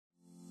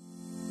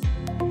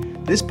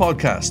This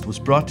podcast was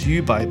brought to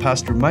you by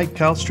Pastor Mike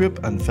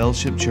Calstrip and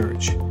Fellowship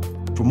Church.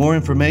 For more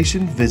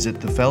information,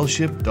 visit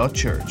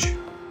thefellowship.church.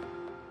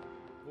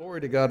 Glory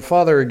to God.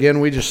 Father,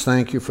 again, we just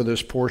thank you for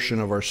this portion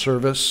of our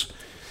service.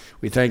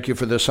 We thank you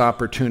for this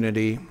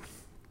opportunity.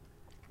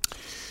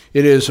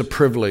 It is a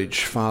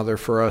privilege, Father,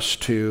 for us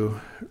to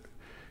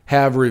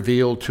have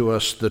revealed to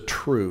us the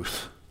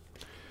truth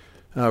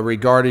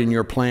regarding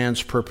your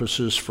plans,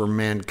 purposes for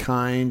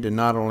mankind, and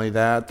not only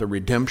that, the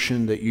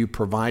redemption that you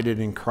provided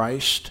in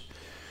Christ.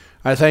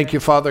 I thank you,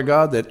 Father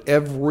God, that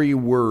every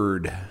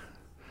word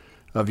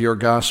of your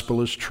gospel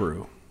is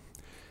true.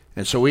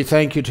 And so we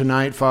thank you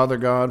tonight, Father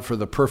God, for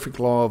the perfect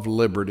law of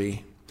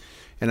liberty.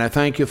 And I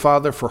thank you,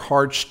 Father, for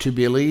hearts to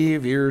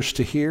believe, ears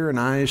to hear, and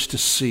eyes to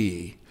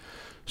see,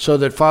 so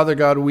that, Father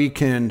God, we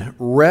can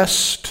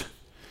rest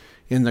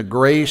in the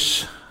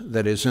grace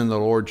that is in the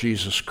Lord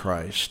Jesus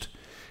Christ.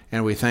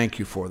 And we thank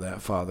you for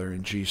that, Father,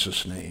 in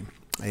Jesus' name.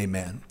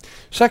 Amen.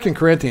 2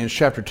 Corinthians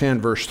chapter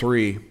 10, verse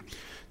 3,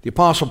 the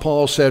Apostle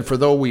Paul said, "For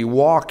though we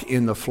walk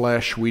in the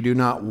flesh, we do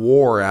not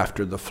war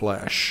after the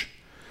flesh.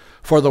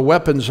 For the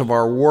weapons of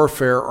our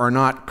warfare are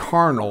not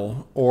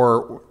carnal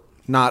or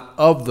not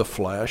of the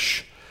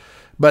flesh,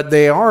 but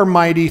they are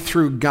mighty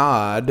through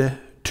God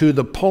to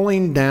the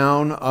pulling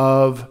down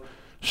of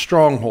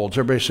strongholds."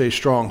 Everybody say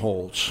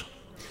strongholds.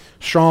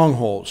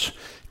 Strongholds.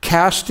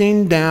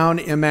 Casting down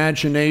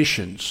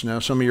imaginations. Now,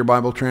 some of your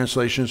Bible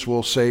translations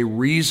will say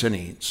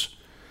reasonings.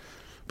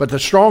 But the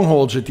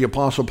strongholds that the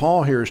Apostle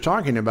Paul here is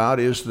talking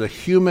about is the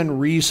human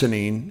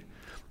reasoning,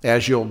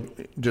 as you'll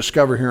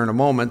discover here in a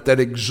moment, that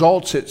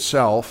exalts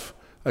itself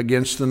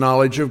against the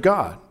knowledge of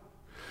God.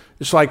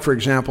 It's like, for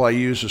example, I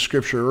used a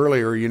scripture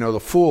earlier, the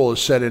fool has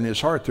said in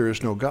his heart there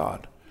is no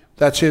God.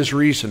 That's his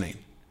reasoning.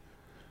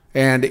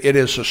 And it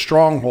is a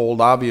stronghold,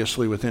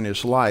 obviously, within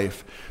his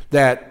life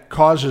that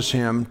causes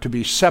him to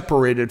be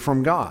separated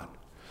from God.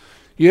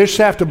 You just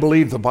have to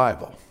believe the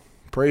Bible.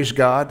 Praise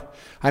God.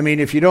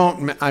 If you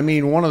don't,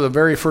 one of the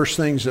very first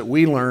things that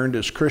we learned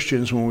as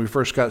Christians when we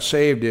first got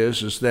saved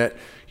is that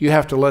you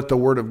have to let the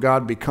Word of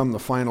God become the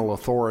final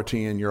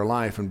authority in your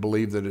life and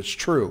believe that it's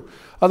true.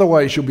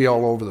 Otherwise, you'll be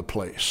all over the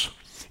place.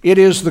 It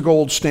is the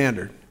gold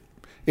standard.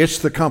 It's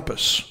the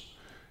compass,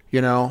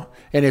 And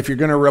if you're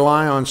going to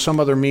rely on some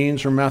other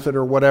means or method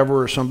or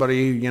whatever, or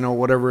somebody,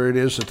 whatever it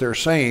is that they're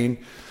saying,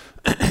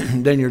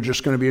 then you're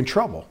just going to be in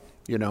trouble,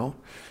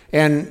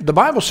 And the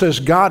Bible says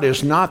God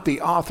is not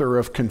the author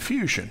of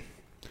confusion,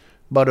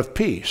 but of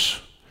peace.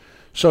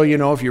 So,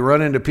 if you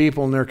run into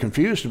people and they're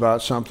confused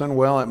about something,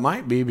 well, it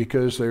might be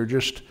because they're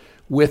just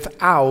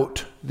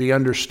without the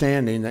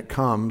understanding that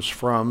comes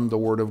from the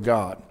Word of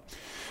God.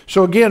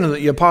 So again,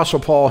 the Apostle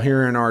Paul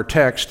here in our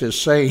text is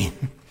saying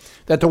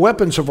that the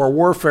weapons of our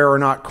warfare are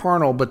not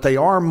carnal, but they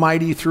are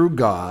mighty through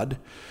God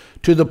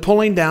to the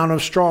pulling down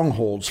of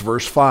strongholds.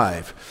 Verse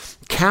 5,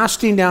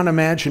 casting down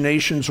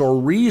imaginations or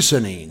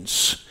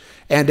reasonings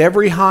and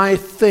every high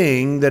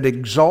thing that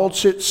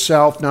exalts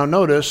itself. Now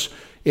notice,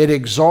 it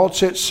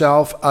exalts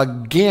itself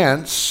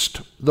against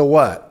the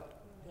what?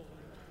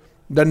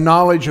 The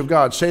knowledge of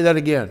God. Say that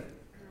again.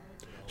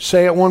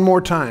 Say it one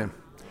more time.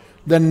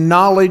 The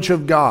knowledge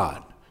of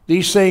God.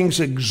 These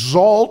things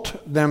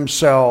exalt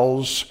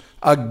themselves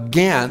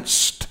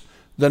against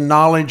the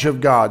knowledge of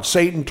God.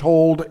 Satan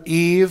told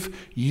Eve,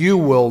 "You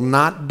will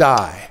not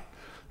die."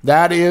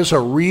 That is a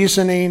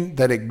reasoning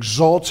that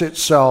exalts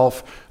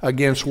itself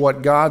against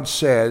what God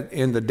said,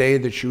 "In the day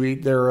that you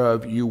eat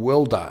thereof, you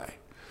will die."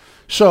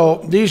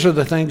 So these are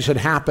the things that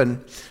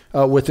happen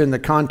within the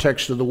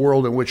context of the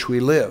world in which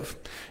we live.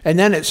 And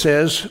then it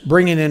says,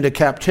 bringing into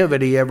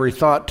captivity every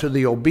thought to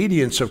the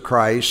obedience of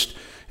Christ,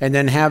 and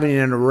then having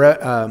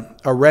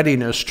a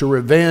readiness to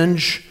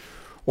revenge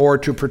or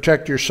to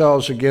protect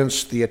yourselves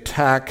against the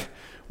attack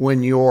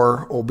when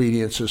your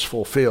obedience is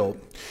fulfilled.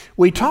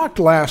 We talked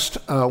last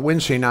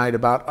Wednesday night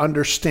about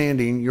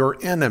understanding your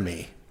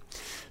enemy.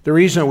 The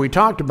reason we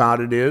talked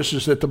about it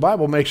is that the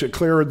Bible makes it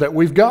clear that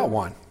we've got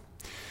one.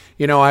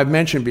 I've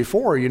mentioned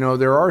before,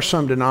 there are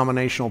some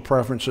denominational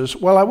preferences.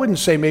 Well, I wouldn't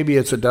say maybe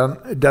it's a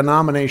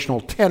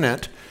denominational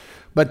tenet,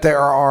 but there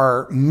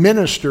are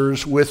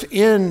ministers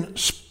within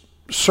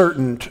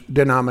certain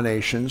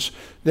denominations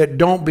that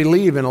don't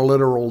believe in a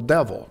literal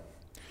devil.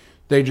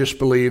 They just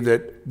believe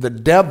that the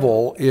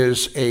devil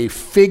is a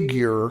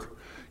figure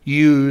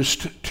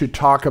used to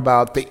talk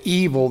about the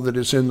evil that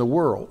is in the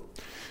world.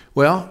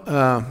 Well,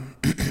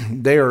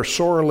 they are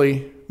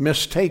sorely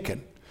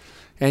mistaken.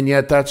 And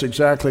yet that's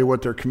exactly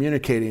what they're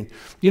communicating.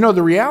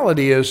 The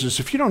reality is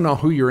if you don't know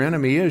who your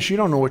enemy is, you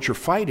don't know what you're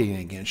fighting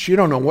against. You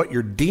don't know what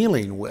you're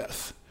dealing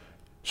with.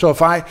 So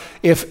if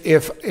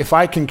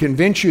I can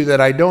convince you that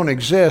I don't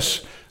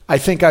exist, I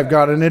think I've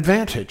got an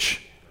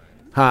advantage.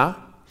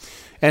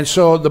 And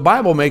so the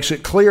Bible makes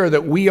it clear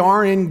that we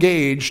are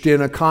engaged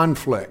in a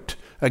conflict.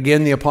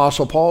 Again, the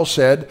Apostle Paul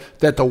said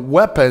that the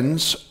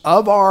weapons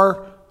of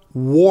our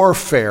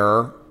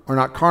warfare are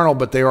not carnal,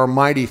 but they are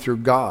mighty through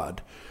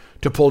God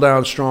to pull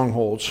down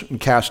strongholds and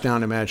cast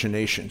down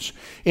imaginations.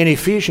 In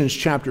Ephesians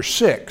chapter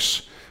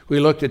 6, We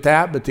looked at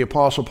that, but the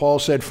Apostle Paul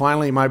said,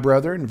 finally, my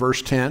brethren,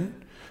 verse 10,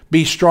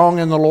 be strong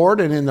in the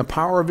Lord and in the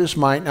power of his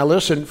might. Now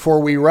listen,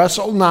 for we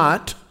wrestle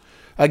not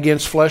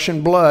against flesh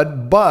and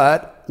blood,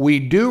 but we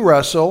do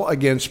wrestle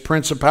against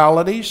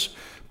principalities,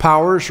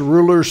 powers,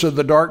 rulers of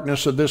the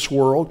darkness of this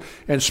world,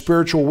 and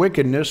spiritual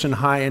wickedness in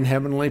high and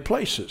heavenly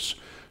places.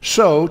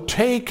 So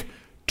take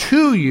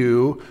to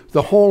you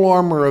the whole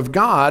armor of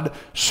God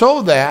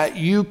so that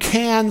you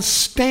can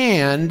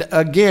stand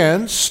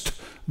against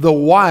the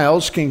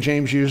wiles, King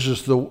James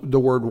uses the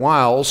word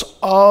wiles,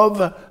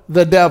 of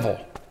the devil.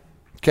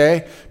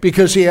 Okay?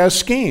 Because he has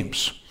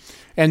schemes.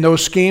 And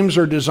those schemes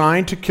are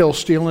designed to kill,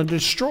 steal, and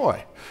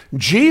destroy.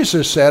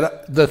 Jesus said,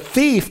 the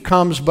thief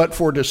comes but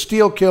for to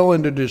steal, kill,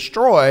 and to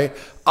destroy.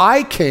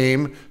 I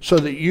came so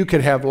that you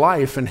could have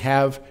life and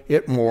have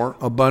it more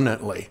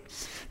abundantly.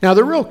 Now,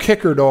 the real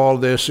kicker to all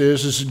this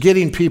is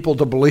getting people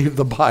to believe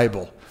the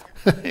Bible.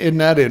 Isn't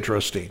that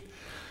interesting?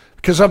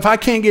 Because if I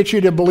can't get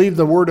you to believe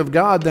the Word of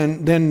God,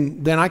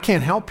 then I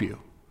can't help you.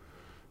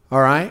 All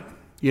right?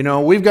 You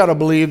know, we've got to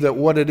believe that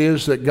what it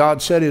is that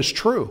God said is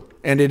true,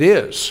 and it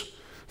is.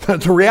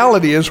 But the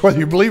reality is, whether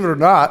you believe it or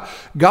not,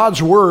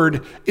 God's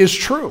Word is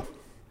true.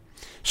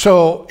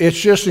 So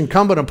it's just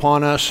incumbent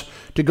upon us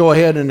to go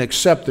ahead and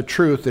accept the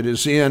truth that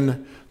is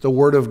in the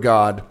Word of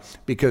God,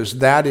 because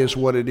that is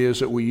what it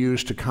is that we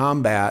use to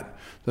combat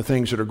the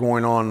things that are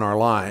going on in our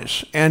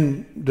lives.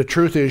 And the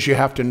truth is, you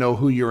have to know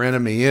who your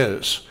enemy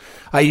is.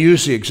 I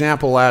used the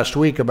example last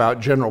week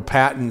about General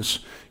Patton's,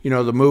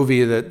 the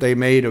movie that they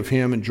made of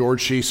him and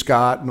George C.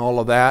 Scott and all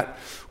of that.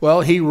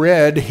 Well, he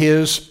read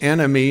his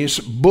enemy's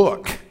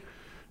book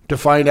to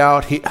find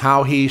out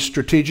how he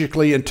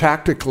strategically and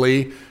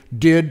tactically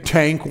did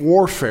tank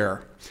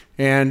warfare.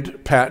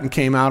 And Patton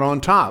came out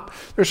on top.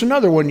 There's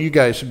another one you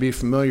guys would be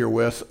familiar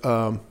with,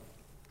 The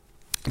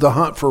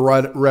Hunt for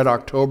Red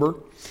October.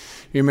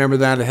 You remember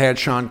that? It had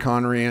Sean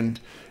Connery, and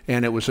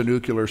it was a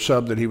nuclear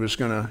sub that he was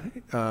going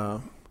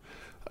to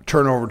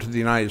turn over to the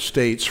United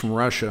States from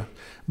Russia.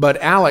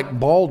 But Alec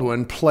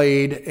Baldwin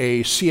played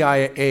a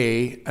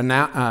CIA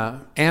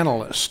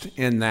analyst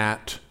in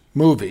that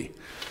movie.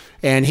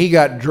 And he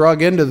got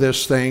drug into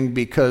this thing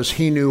because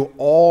he knew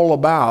all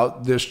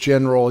about this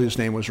general. His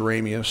name was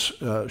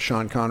Ramius,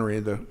 Sean Connery,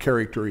 the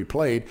character he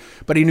played,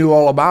 but he knew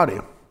all about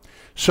him.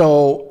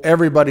 So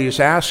everybody's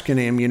asking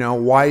him,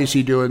 why is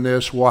he doing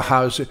this? Well,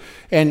 how is it?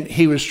 And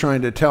he was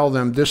trying to tell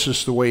them, this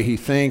is the way he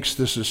thinks.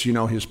 This is,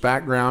 his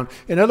background.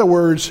 In other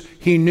words,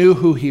 he knew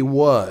who he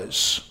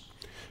was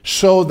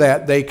so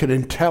that they could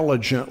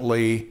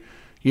intelligently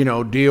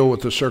deal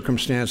with the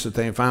circumstance that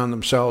they found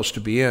themselves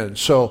to be in.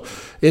 So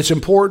it's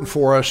important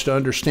for us to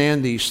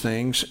understand these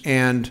things.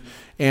 And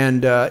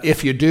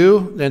if you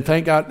do, then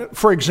thank God.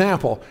 For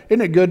example,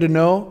 isn't it good to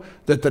know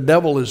that the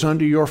devil is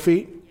under your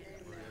feet?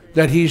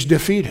 That he's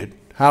defeated.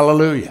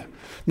 Hallelujah.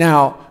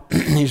 Now,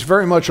 he's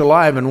very much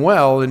alive and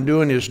well and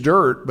doing his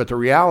dirt, but the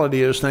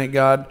reality is, thank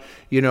God,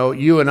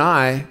 you and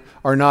I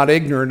are not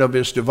ignorant of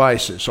his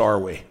devices, are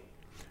we?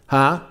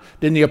 Huh?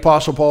 Then the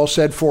Apostle Paul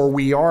said, for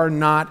we are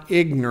not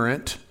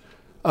ignorant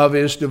of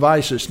his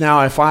devices.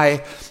 Now, if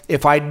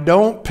I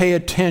don't pay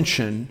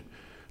attention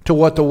to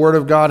what the Word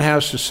of God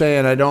has to say,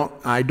 and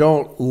I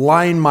don't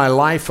line my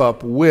life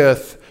up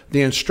with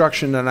the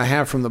instruction that I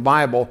have from the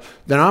Bible,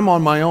 then I'm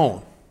on my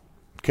own.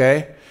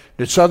 Okay?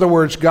 In other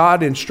words,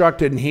 God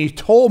instructed and he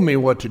told me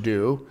what to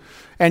do.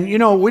 And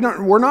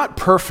we're not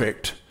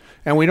perfect,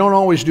 and we don't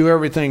always do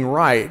everything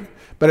right.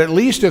 But at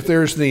least if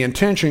there's the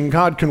intention,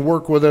 God can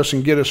work with us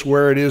and get us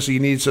where it is he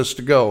needs us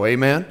to go.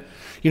 Amen?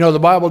 The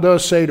Bible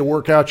does say to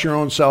work out your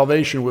own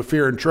salvation with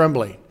fear and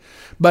trembling.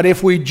 But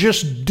if we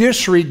just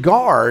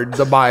disregard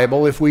the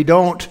Bible, if we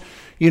don't,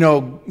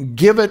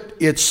 give it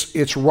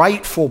its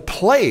rightful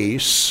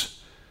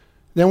place,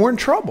 then we're in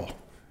trouble.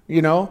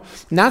 And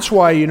that's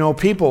why,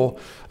 people,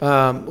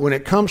 when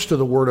it comes to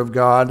the Word of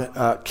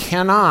God,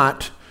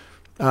 cannot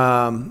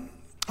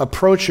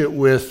approach it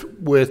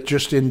with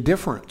just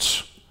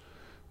indifference.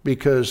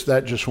 Because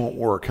that just won't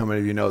work. How many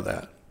of you know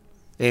that?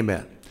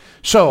 Amen.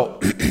 So,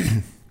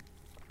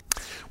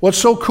 what's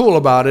so cool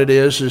about it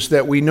is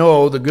that we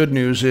know the good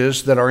news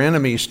is that our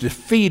enemy's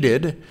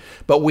defeated,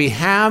 but we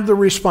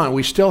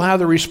still have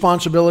the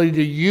responsibility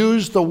to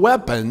use the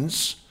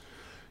weapons,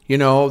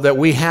 that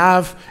we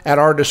have at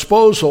our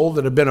disposal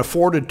that have been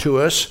afforded to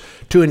us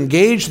to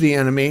engage the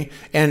enemy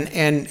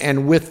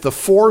and with the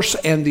force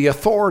and the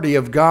authority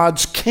of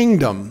God's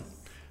kingdom.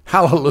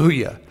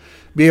 Hallelujah.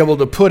 Be able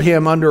to put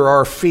him under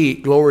our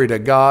feet, glory to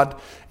God,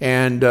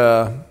 and,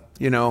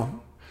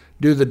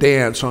 do the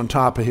dance on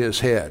top of his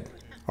head.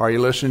 Are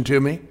you listening to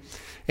me?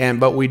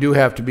 But we do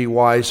have to be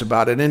wise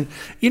about it. And,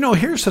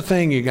 here's the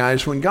thing, you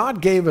guys. When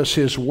God gave us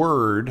his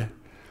word,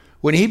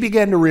 when he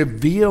began to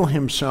reveal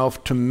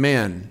himself to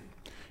men,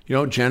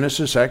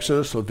 Genesis,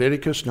 Exodus,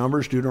 Leviticus,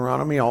 Numbers,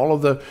 Deuteronomy, all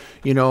of the,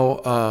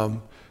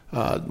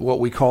 what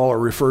we call or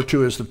refer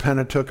to as the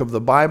Pentateuch of the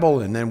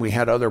Bible, and then we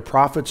had other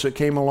prophets that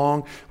came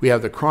along. We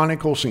have the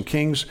Chronicles and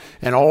Kings,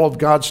 and all of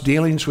God's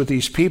dealings with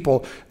these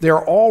people.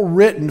 They're all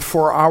written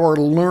for our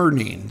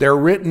learning. They're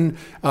written,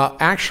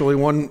 actually,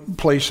 one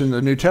place in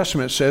the New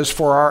Testament says,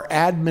 for our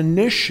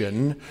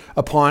admonition.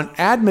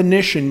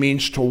 Admonition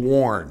means to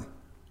warn.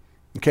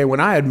 Okay, when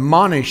I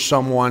admonish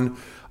someone,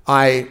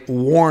 I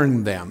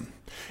warn them.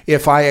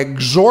 If I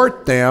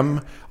exhort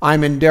them,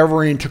 I'm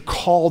endeavoring to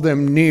call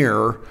them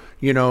near.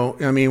 You know,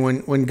 I mean,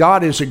 when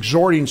God is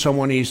exhorting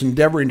someone, he's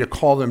endeavoring to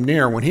call them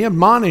near. When he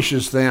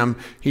admonishes them,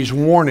 he's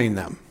warning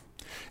them.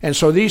 And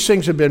so these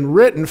things have been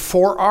written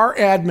for our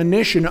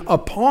admonition,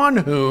 upon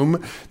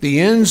whom the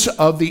ends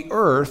of the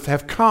earth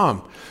have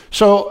come.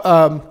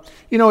 So,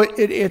 you know,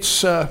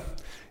 it's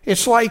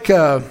like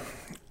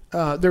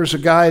there's a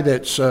guy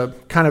that's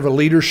kind of a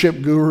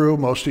leadership guru.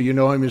 Most of you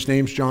know him. His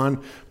name's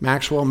John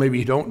Maxwell. Maybe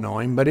you don't know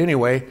him. But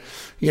anyway,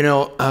 you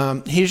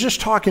know, he's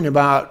just talking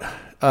about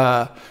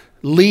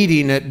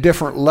leading at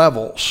different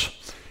levels.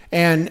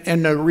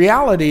 And the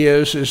reality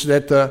is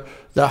that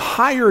the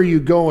higher you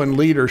go in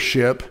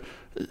leadership,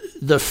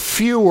 the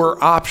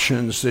fewer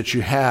options that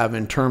you have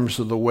in terms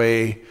of the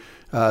way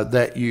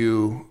that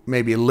you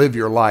maybe live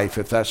your life,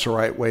 if that's the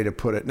right way to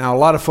put it. Now, a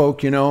lot of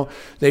folk, you know,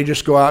 they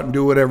just go out and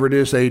do whatever it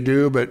is they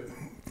do, but,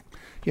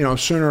 you know,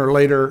 sooner or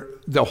later,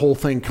 the whole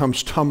thing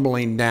comes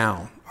tumbling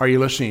down. Are you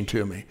listening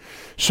to me?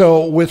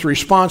 So with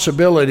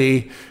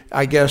responsibility,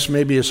 I guess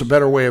maybe it's a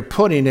better way of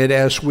putting it,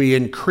 as we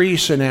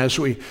increase and as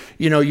we,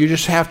 you know, you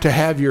just have to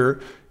have you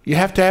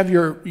have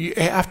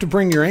to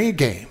bring your A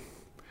game.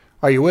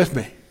 Are you with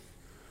me?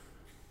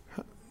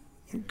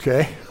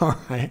 Okay, all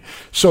right.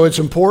 So it's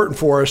important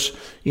for us,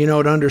 you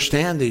know, to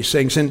understand these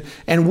things.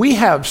 And we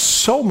have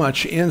so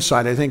much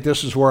insight. I think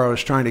this is where I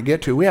was trying to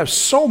get to. We have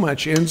so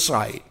much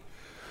insight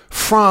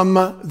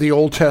from the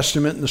Old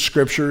Testament and the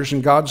Scriptures,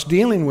 and God's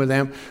dealing with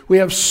them. We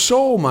have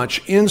so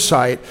much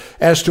insight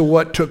as to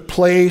what took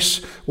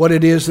place, what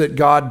it is that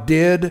God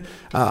did,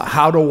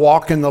 how to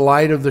walk in the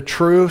light of the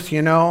truth,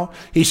 you know.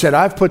 He said,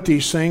 I've put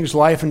these things,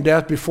 life and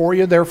death, before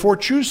you, therefore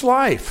choose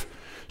life,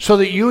 so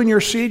that you and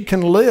your seed can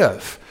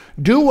live.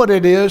 Do what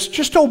it is,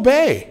 just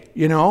obey,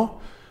 you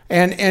know.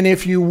 And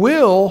if you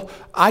will,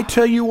 I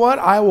tell you what,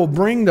 I will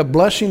bring the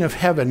blessing of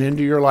heaven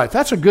into your life.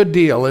 That's a good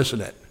deal, isn't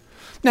it?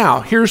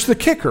 Now, here's the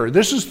kicker.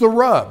 This is the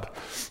rub.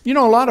 You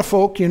know, a lot of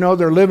folk, you know,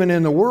 they're living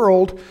in the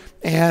world,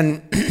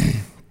 and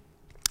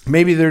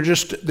maybe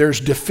there's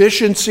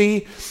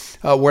deficiency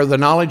where the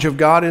knowledge of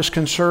God is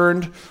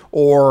concerned,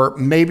 or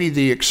maybe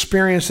the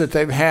experience that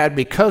they've had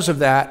because of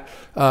that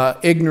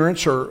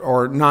ignorance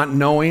or not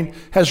knowing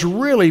has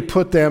really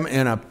put them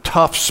in a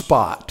tough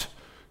spot,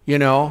 you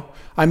know.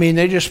 I mean,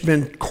 they've just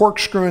been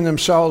corkscrewing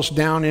themselves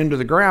down into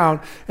the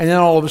ground, and then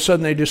all of a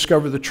sudden they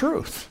discover the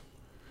truth.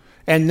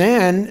 And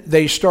then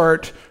they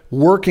start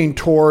working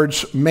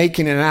towards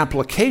making an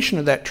application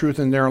of that truth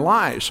in their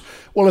lives.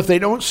 Well, if they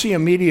don't see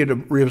immediate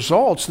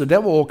results, the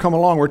devil will come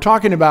along. We're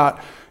talking about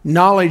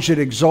knowledge that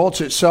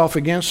exalts itself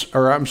against,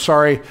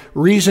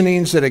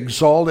 reasonings that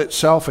exalt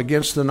itself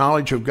against the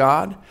knowledge of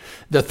God.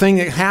 The thing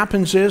that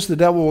happens is the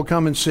devil will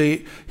come and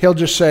he'll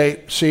just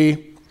say,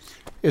 see,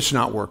 it's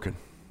not working.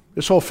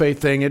 This whole faith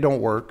thing, it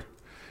don't work.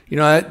 You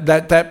know,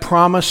 that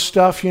promise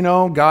stuff, you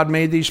know, God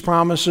made these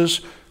promises.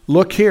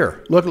 Look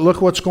here.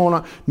 Look what's going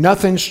on.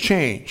 Nothing's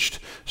changed.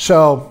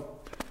 So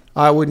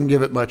I wouldn't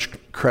give it much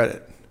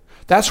credit.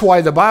 That's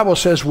why the Bible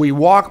says we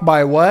walk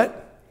by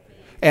what?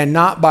 And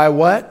not by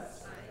what?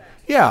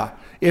 Yeah.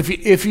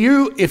 If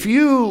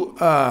you,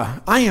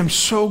 I am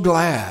so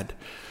glad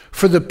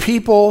for the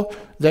people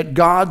that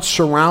God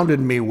surrounded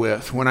me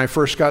with when I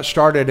first got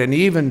started, and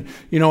even,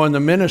 you know, in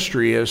the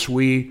ministry as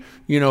we,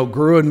 you know,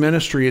 grew in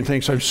ministry and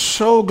things. I'm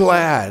so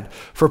glad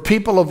for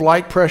people of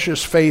like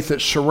precious faith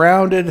that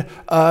surrounded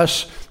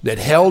us, that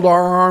held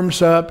our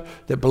arms up,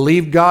 that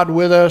believed God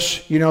with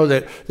us, you know,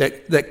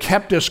 that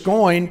kept us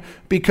going,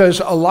 because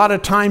a lot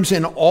of times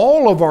in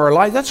all of our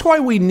life, that's why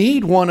we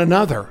need one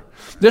another.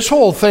 This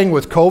whole thing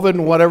with COVID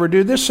and whatever,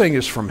 dude, this thing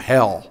is from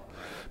hell.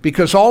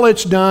 Because all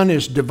it's done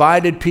is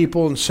divided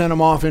people and sent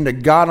them off into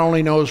God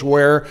only knows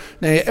where.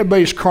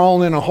 Everybody's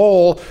crawling in a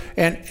hole,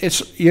 and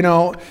it's, you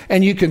know,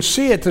 and you can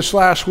see it this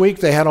last week.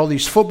 They had all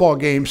these football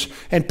games,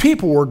 and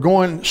people were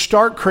going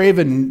stark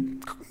raving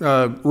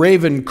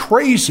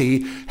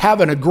crazy,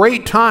 having a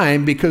great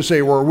time because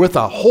they were with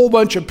a whole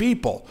bunch of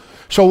people.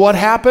 So what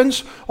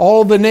happens?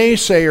 All the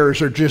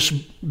naysayers are just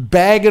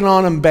bagging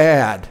on them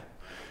bad.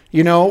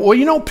 You know, well,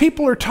 you know,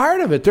 people are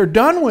tired of it. They're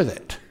done with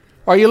it.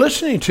 Are you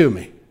listening to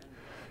me?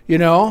 You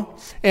know,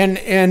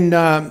 and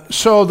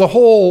so the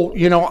whole,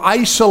 you know,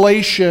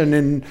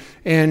 isolation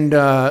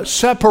and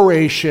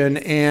separation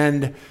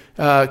and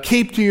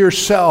keep to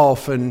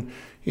yourself and,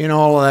 you know,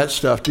 all of that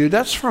stuff, dude,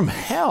 that's from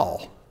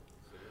hell.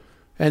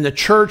 And the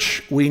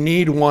church, we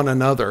need one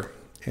another,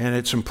 and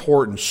it's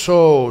important,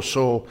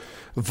 so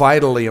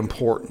vitally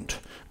important.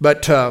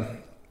 But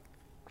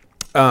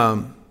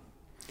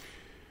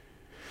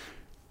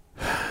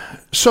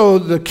So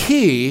the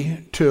key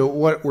to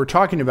what we're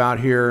talking about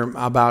here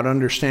about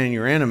understanding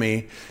your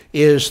enemy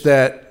is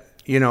that,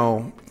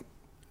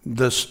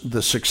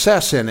 the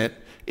success in it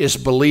is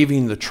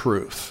believing the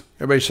truth.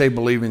 Everybody say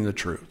believing the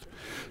truth.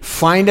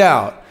 Find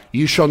out.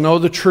 You shall know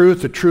the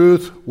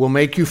truth will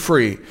make you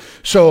free.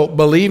 So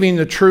believing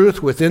the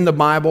truth within the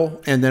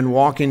Bible and then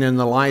walking in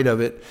the light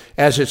of it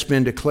as it's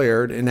been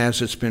declared and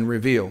as it's been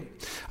revealed.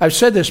 I've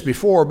said this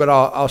before, but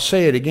I'll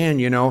say it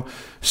again,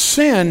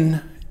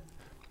 sin,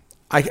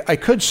 I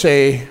could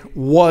say,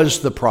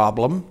 was the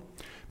problem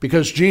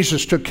because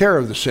Jesus took care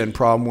of the sin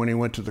problem when he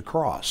went to the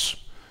cross.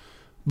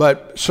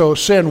 But so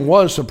sin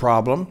was the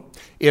problem.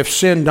 If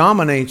sin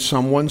dominates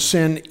someone,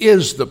 sin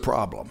is the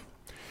problem.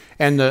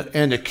 And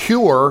the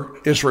cure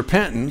is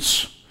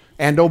repentance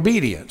and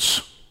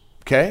obedience.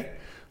 Okay? I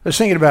was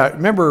thinking about,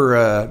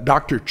 remember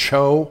Dr.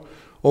 Cho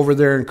over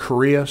there in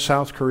Korea,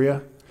 South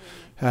Korea?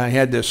 He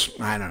had this,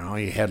 I don't know,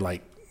 he had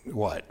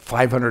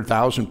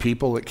 500,000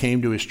 people that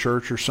came to his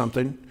church or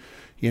something.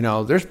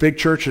 There's big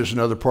churches in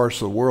other parts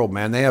of the world,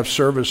 man. They have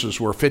services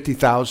where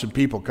 50,000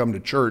 people come to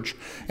church,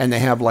 and they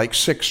have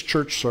 6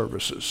 church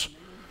services.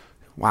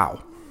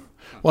 Wow.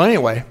 Well,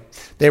 anyway,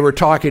 they were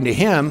talking to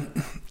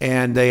him,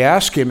 and they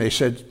asked him, they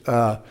said,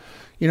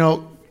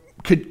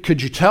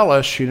 could you tell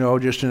us,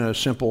 just in a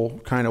simple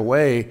kind of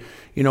way,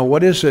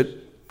 what is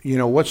it,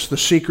 what's the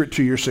secret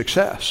to your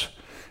success?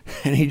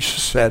 And he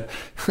just said,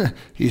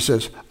 he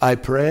says, I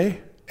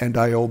pray and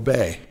I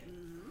obey.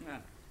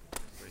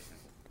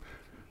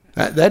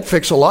 That'd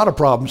fix a lot of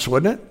problems,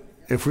 wouldn't it?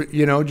 If we,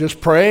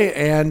 just pray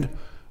and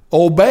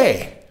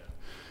obey.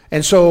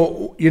 And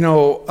so,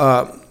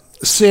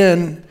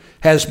 sin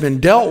has been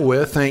dealt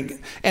with.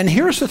 And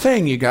here's the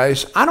thing, you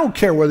guys. I don't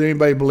care whether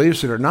anybody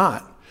believes it or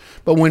not.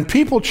 But when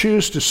people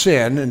choose to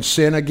sin, and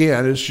sin,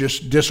 again, is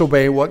just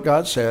disobey what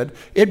God said,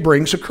 it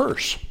brings a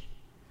curse.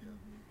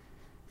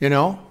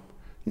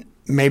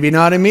 Maybe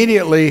not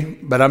immediately,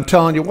 but I'm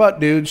telling you what,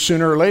 dude,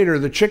 sooner or later,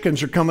 the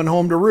chickens are coming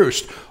home to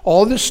roost.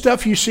 All this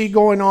stuff you see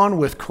going on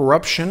with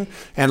corruption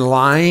and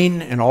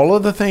lying and all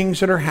of the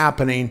things that are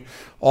happening,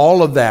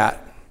 all of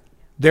that,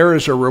 there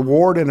is a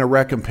reward and a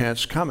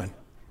recompense coming.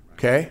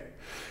 Okay?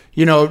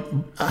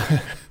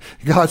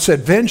 God said,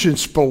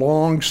 vengeance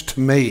belongs to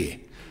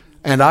me,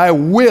 and I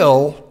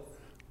will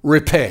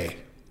repay.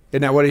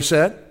 Isn't that what he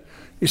said?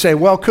 You say,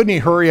 well, couldn't he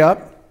hurry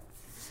up?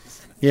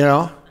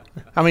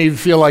 How many of you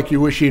feel like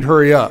you wish he'd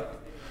hurry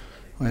up?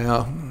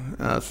 Well,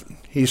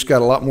 he's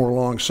got a lot more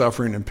long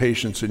suffering and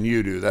patience than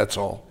you do, that's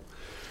all.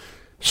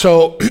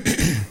 So,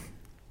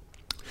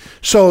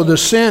 so the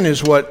sin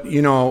is what,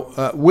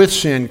 with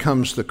sin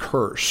comes the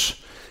curse.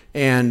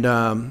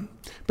 And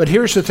but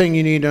here's the thing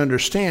you need to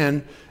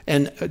understand,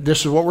 and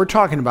this is what we're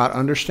talking about,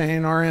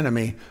 understanding our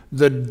enemy.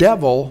 The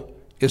devil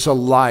is a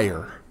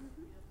liar.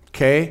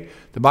 Okay?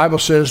 The Bible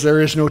says there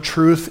is no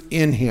truth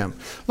in him.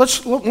 Why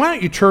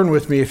don't you turn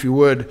with me, if you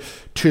would,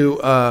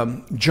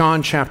 to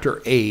John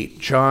chapter 8.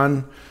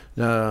 John's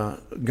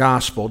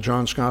Gospel,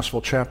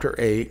 chapter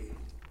 8.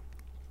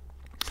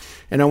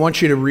 And I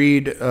want you to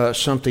read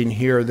something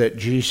here that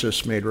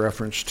Jesus made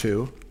reference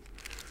to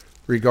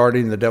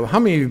regarding the devil. How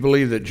many of you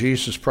believe that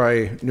Jesus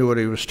probably knew what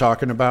he was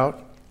talking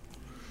about?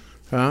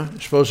 Huh?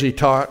 Suppose he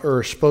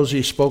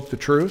spoke the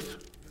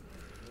truth?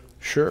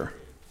 Sure.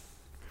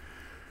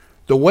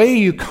 The way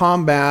you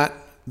combat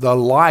the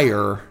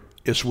liar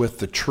is with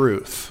the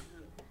truth.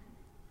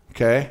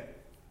 Okay?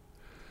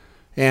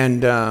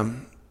 And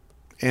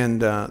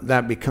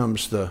that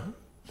becomes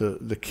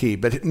the key.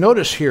 But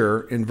notice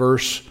here in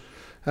verse,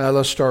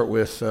 let's start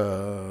with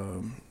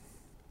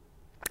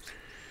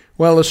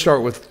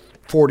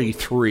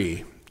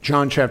 43.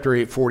 John chapter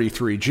 8,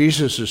 43.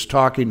 Jesus is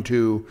talking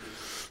to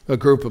a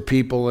group of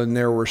people, and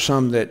there were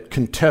some that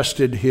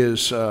contested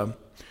his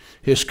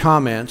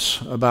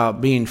comments about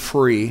being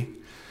free.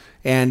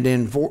 And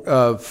in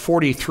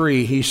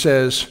 43, he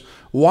says,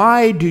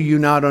 why do you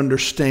not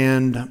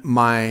understand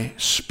my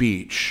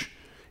speech?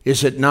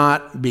 Is it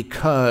not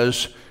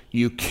because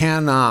you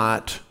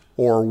cannot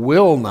or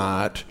will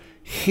not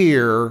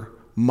hear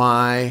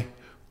my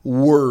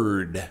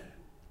word?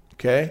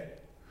 Okay?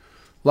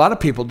 A lot of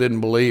people didn't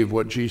believe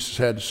what Jesus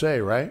had to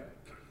say, right?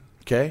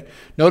 Okay?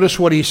 Notice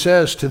what he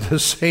says to the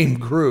same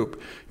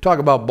group. Talk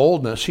about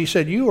boldness. He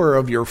said, you are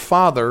of your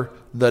father,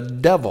 the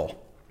devil.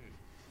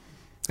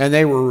 And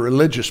they were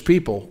religious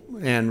people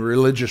and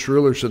religious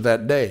rulers of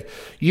that day.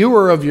 You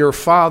are of your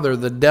father,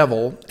 the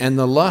devil, and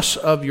the lusts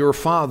of your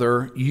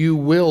father you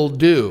will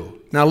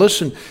do. Now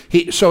listen,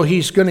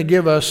 he's going to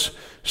give us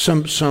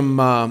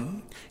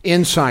some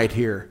insight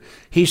here.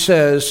 He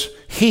says,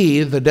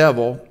 he, the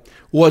devil,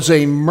 was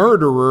a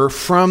murderer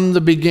from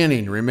the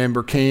beginning.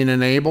 Remember Cain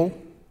and Abel?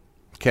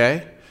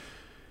 Okay?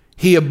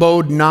 He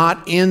abode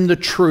not in the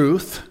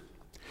truth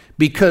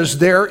because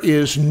there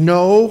is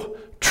no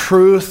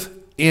truth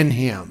in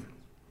him.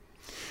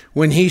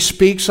 When he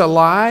speaks a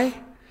lie,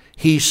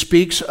 he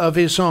speaks of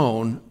his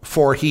own,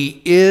 for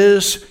he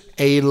is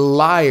a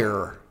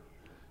liar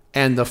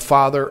and the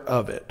father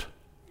of it.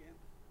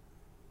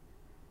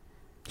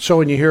 So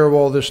when you hear of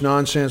all this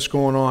nonsense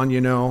going on,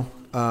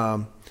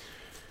 And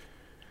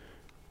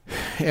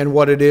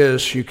what it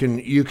is, you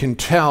can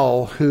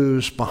tell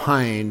who's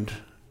behind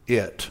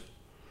it.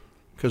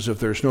 Because if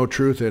there's no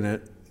truth in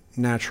it,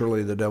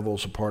 naturally the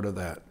devil's a part of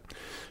that.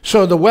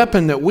 So the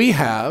weapon that we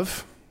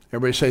have,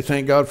 everybody say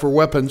thank God for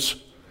weapons.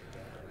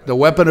 The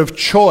weapon of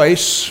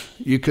choice,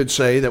 you could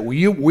say, that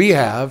we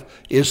have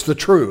is the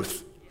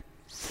truth.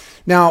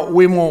 Now,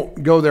 we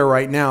won't go there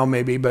right now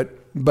maybe, but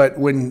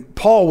when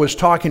Paul was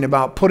talking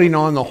about putting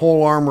on the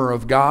whole armor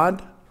of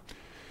God,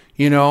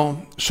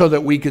 so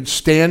that we could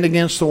stand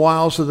against the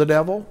wiles of the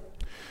devil,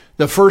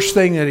 the first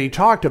thing that he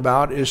talked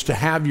about is to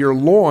have your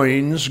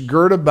loins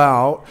girt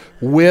about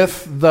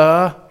with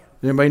the,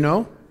 anybody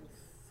know?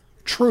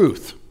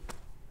 Truth.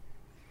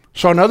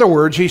 So in other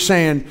words, he's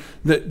saying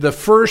that the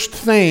first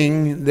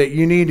thing that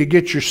you need to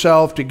get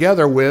yourself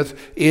together with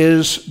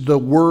is the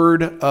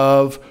word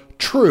of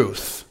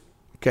truth.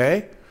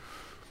 Okay?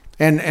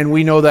 And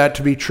we know that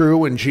to be true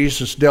when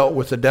Jesus dealt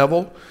with the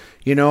devil.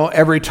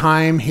 Every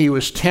time he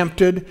was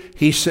tempted,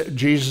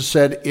 Jesus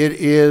said, it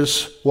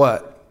is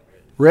what?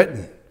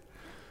 Written.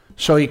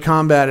 So he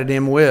combated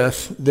him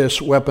with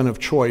this weapon of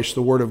choice,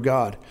 the Word of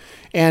God.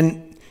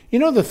 And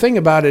the thing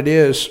about it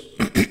is,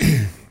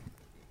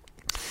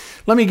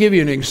 let me give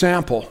you an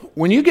example.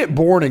 When you get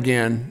born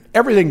again,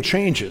 everything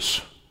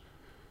changes.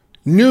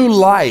 New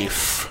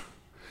life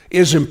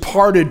is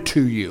imparted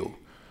to you.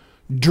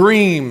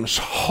 Dreams,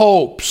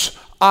 hopes,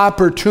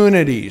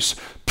 opportunities,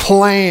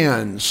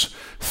 plans,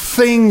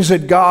 things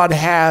that God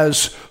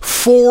has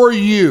for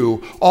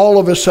you, all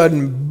of a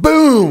sudden,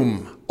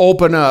 boom,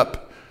 open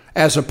up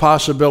as a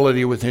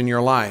possibility within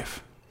your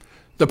life.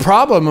 The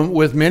problem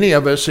with many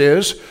of us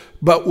is,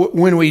 but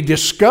when we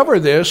discover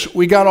this,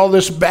 we got all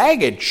this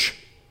baggage.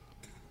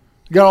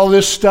 We got all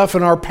this stuff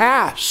in our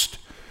past.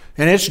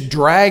 And it's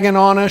dragging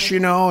on us,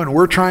 and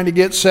we're trying to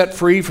get set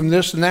free from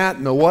this and that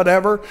and the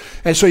whatever.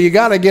 And so you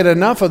got to get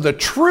enough of the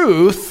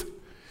truth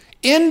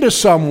into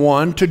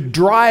someone to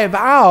drive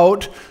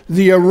out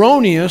the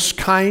erroneous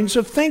kinds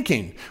of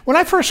thinking. When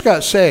I first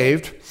got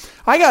saved,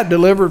 I got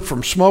delivered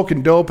from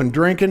smoking dope and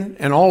drinking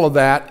and all of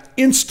that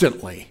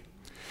instantly.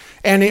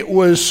 And it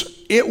was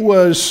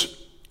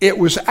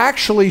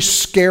actually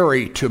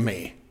scary to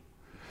me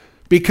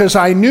because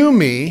I knew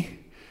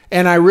me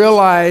and I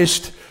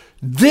realized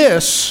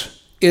this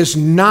is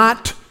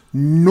not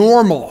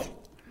normal.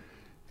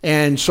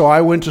 And so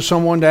I went to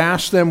someone to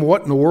ask them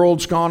what in the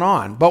world's gone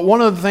on. But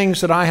one of the things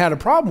that I had a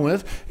problem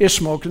with is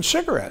smoking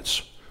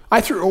cigarettes.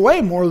 I threw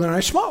away more than I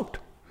smoked.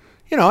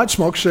 I'd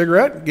smoke a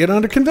cigarette, get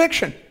under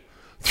conviction,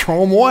 throw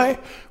them away.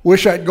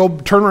 Wish I'd go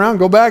turn around,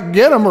 go back and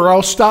get them, or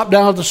I'll stop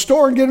down at the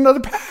store and get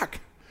another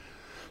pack.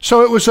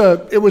 So it was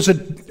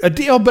a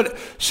deal. But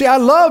see, I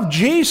love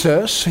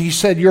Jesus. He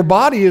said, your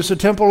body is the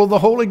temple of the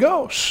Holy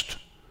Ghost.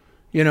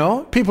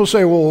 People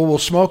say, well, will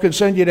smoking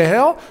send you to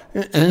hell?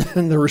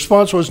 And the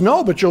response was,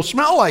 no, but you'll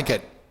smell like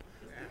it.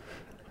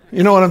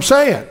 You know what I'm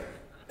saying?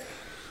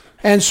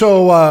 And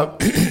so,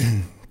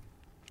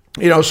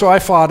 so I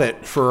fought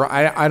it for,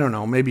 I don't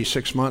know, maybe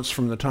 6 months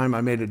from the time I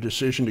made a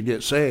decision to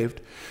get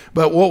saved.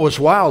 But what was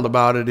wild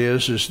about it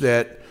is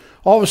that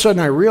all of a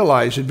sudden I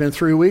realized it'd been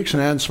 3 weeks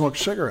and I hadn't smoked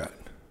a cigarette.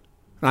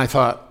 And I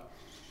thought,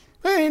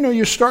 hey,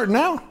 you're starting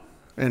now.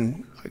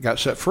 And I got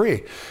set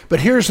free.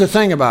 But here's the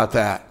thing about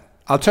that.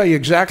 I'll tell you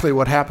exactly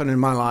what happened in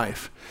my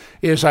life,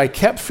 is I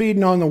kept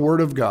feeding on the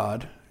Word of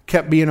God,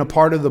 kept being a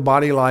part of the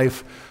body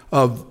life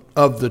of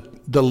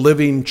the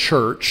living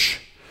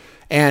church,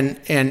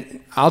 and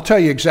I'll tell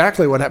you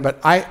exactly what happened.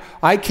 But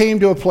I came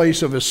to a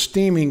place of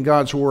esteeming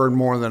God's Word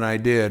more than I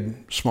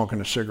did smoking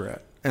a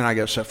cigarette, and I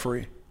got set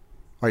free.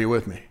 Are you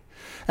with me?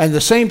 And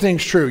the same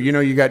thing's true.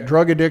 You got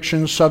drug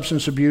addiction,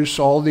 substance abuse,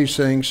 all these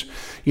things.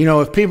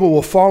 If people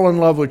will fall in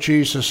love with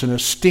Jesus and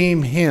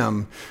esteem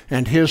Him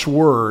and His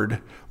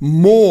Word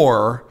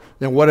more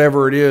than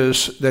whatever it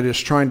is that is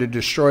trying to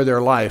destroy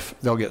their life,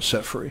 they'll get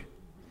set free.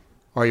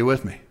 Are you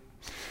with me?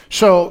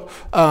 So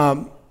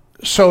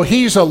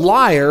he's a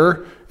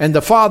liar and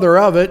the father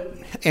of it,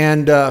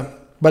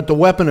 but the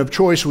weapon of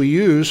choice we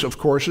use, of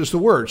course, is the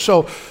Word.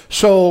 So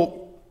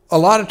a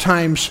lot of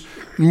times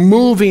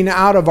moving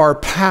out of our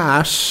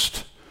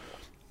past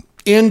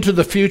into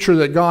the future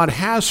that God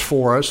has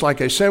for us, like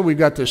I said, we've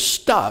got this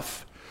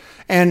stuff.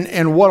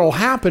 And what will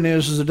happen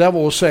is the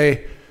devil will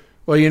say,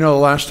 well, the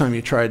last time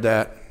you tried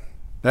that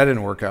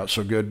didn't work out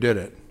so good, did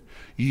it?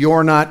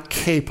 You're not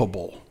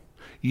capable.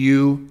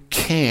 You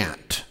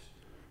can't.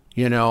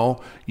 You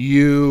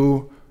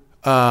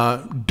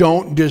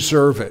don't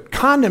deserve it.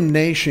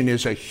 Condemnation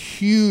is a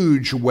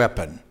huge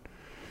weapon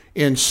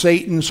in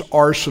Satan's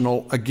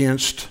arsenal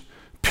against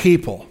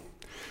people.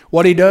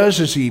 What he does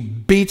is he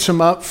beats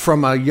them up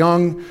from a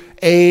young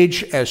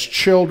age as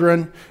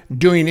children,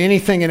 doing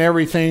anything and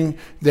everything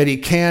that he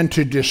can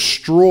to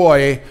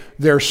destroy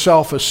their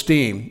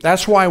self-esteem.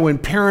 That's why when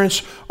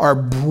parents are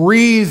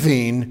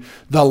breathing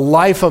the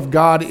life of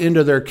God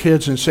into their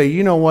kids and say,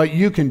 you know what,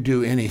 you can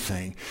do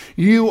anything.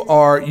 You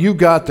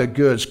got the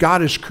goods.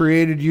 God has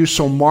created you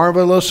so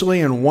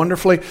marvelously and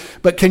wonderfully.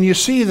 But can you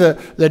see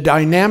the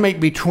dynamic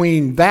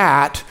between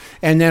that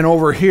And then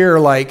over here,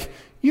 like,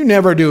 you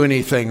never do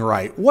anything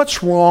right.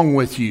 What's wrong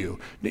with you?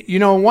 You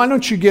know, why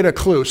don't you get a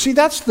clue? See,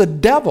 that's the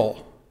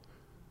devil.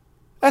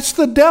 That's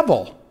the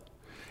devil.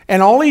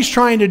 And all he's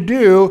trying to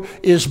do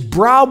is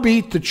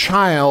browbeat the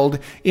child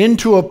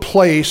into a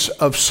place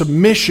of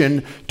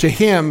submission to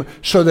him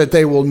so that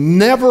they will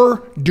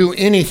never do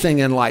anything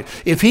in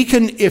life. If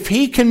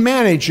he can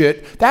manage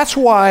it, that's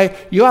why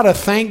you ought to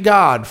thank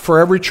God for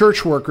every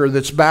church worker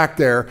that's back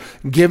there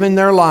giving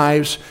their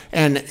lives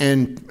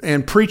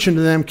and preaching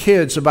to them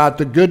kids about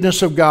the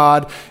goodness of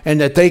God and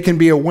that they can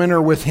be a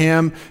winner with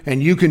him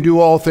and you can do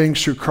all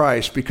things through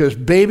Christ. Because,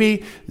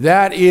 baby,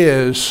 that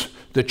is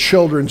the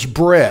children's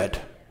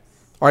bread.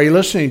 Are you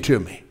listening to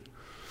me?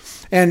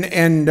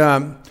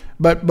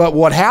 But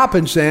what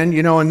happens then,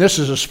 you know, and this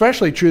is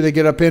especially true, they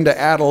get up into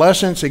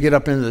adolescence, they get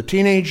up into the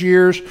teenage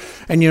years,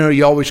 and, you know,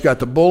 you always got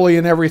the bully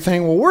and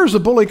everything. Well, where does the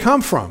bully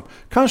come from?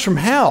 It comes from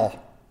hell.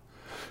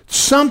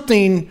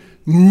 Something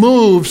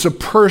moves a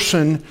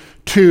person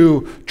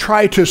to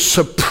try to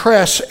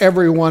suppress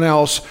everyone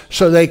else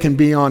so they can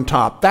be on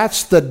top.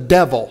 That's the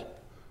devil.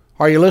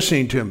 Are you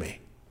listening to me?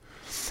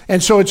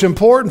 And so it's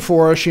important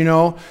for us, you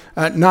know,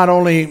 not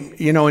only,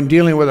 you know, in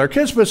dealing with our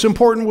kids, but it's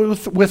important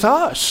with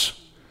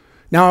us.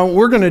 Now,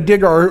 we're going to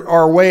dig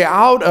our way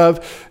out of,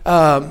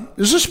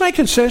 is this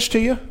making sense to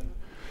you?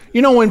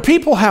 You know, when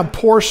people have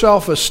poor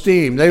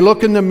self-esteem, they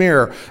look in the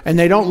mirror and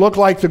they don't look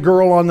like the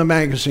girl on the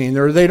magazine,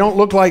 or they don't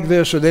look like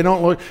this, or they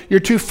don't look, you're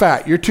too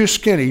fat, you're too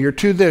skinny, you're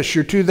too this,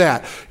 you're too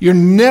that. You're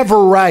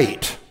never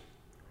right.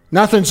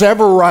 Nothing's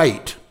ever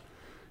right,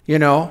 you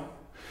know.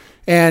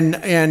 And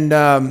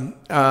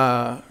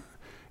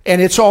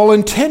it's all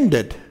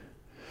intended.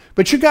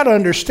 But you got to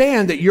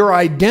understand that your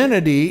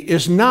identity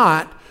is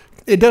not,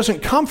 it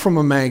doesn't come from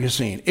a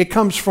magazine. It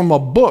comes from a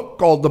book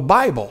called the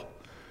Bible.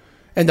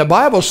 And the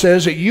Bible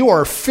says that you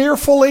are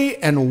fearfully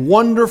and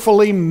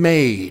wonderfully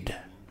made.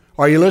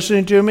 Are you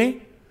listening to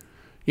me?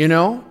 You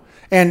know?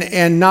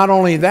 And not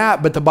only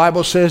that, but the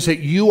Bible says that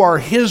you are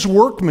his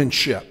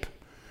workmanship.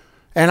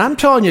 And I'm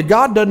telling you,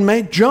 God doesn't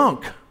make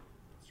junk.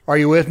 Are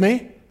you with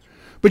me?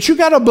 But you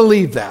got to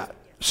believe that.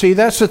 See,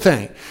 that's the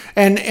thing.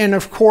 And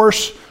of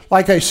course,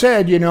 like I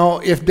said, you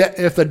know, if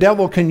the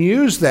devil can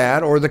use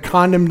that, or the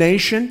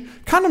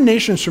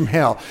condemnation's from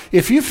hell.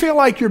 If you feel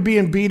like you're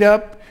being beat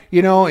up,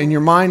 you know, in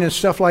your mind and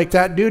stuff like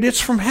that, dude, it's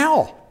from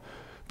hell.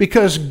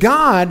 Because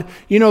God,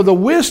 you know, the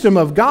wisdom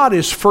of God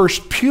is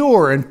first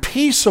pure and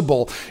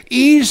peaceable,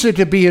 easy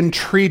to be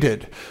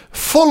entreated,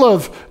 full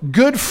of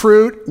good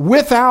fruit,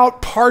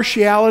 without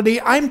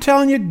partiality. I'm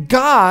telling you,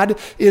 God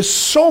is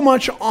so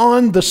much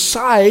on the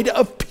side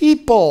of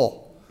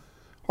people.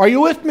 Are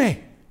you with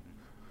me?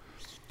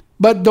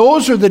 But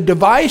those are the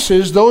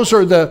devices, those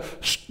are the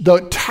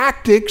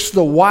tactics,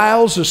 the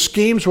wiles, the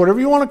schemes,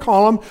 whatever you want to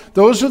call them.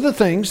 Those are the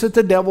things that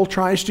the devil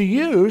tries to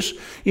use,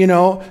 you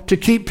know, to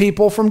keep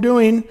people from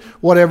doing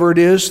whatever it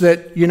is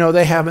that, you know,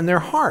 they have in their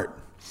heart.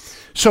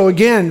 So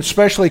again,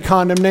 especially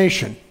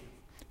condemnation.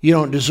 You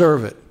don't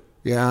deserve it.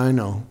 Yeah, I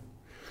know.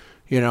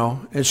 You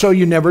know, and so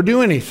you never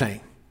do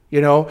anything. You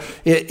know,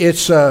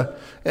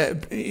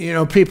 you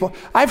know, people,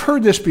 I've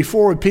heard this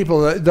before with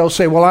people, they'll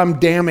say, well, I'm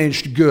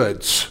damaged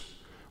goods.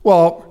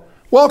 Well,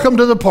 welcome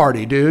to the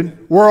party,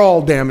 dude. We're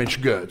all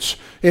damaged goods.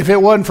 If it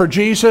wasn't for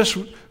Jesus,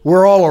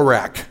 we're all a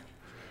wreck.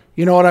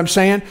 You know what I'm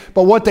saying?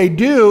 But what they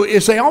do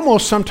is they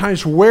almost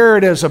sometimes wear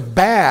it as a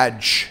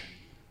badge,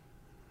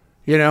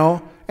 you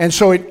know, and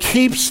so it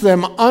keeps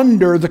them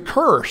under the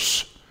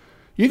curse.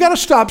 You got to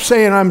stop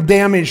saying I'm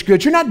damaged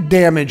goods. You're not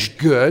damaged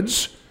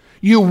goods.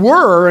 You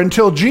were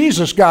until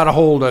Jesus got a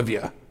hold of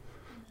you.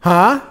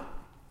 Huh?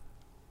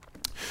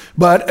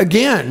 But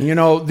again, you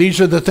know, these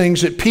are the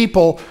things that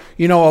people,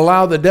 you know,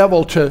 allow the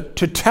devil to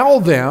tell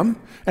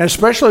them, and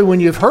especially when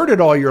you've heard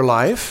it all your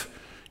life,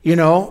 you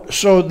know,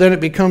 so then it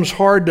becomes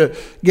hard to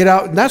get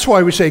out. And that's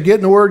why we say, get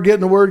in the Word, get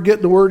in the Word, get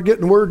in the Word, get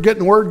in the Word, get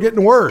in the Word, get in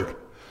the Word.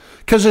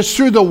 Because it's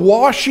through the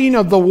washing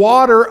of the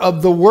water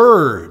of the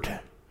Word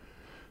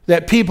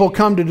that people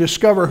come to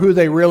discover who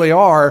they really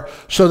are,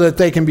 so that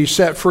they can be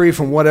set free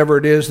from whatever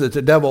it is that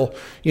the devil,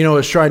 you know,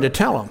 is trying to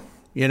tell them,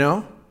 you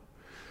know.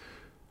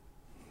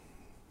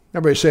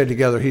 Everybody say it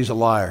together, he's a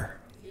liar.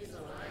 He's a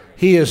liar.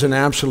 He is an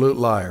absolute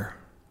liar,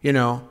 you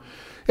know.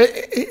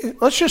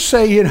 Let's just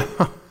say, you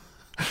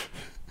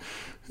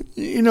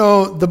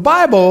know, the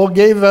Bible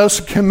gave us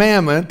a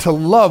commandment to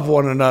love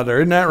one another,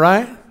 isn't that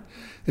right?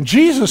 And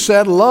Jesus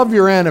said, love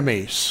your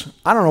enemies.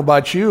 I don't know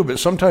about you, but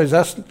sometimes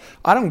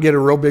I don't get a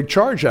real big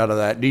charge out of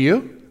that. Do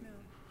you? No.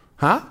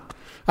 Huh?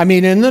 I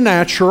mean, in the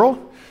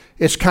natural,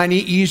 it's kind of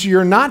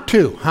easier not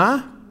to,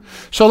 huh?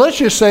 So let's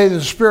just say that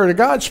the Spirit of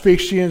God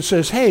speaks to you and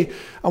says, hey,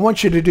 I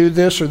want you to do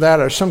this or that,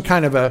 or some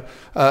kind of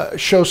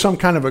show some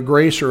kind of a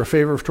grace or a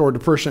favor toward the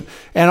person.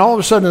 And all of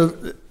a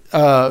sudden,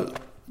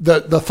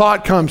 the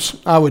thought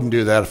comes, I wouldn't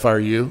do that if I were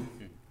you.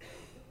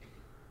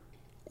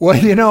 Well,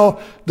 you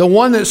know, the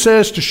one that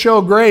says to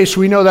show grace,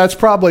 we know that's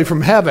probably from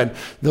heaven.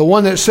 The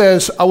one that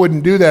says, I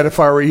wouldn't do that if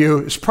I were you,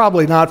 is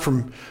probably not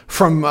from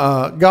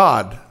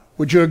God.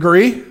 Would you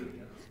agree?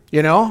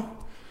 You know?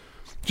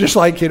 Just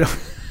like,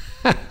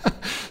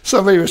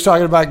 somebody was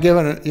talking about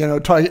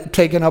giving,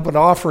 taking up an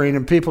offering,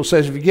 and people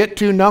says, if you get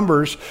two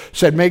numbers,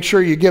 said make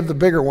sure you give the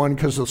bigger one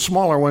because the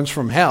smaller one's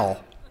from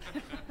hell.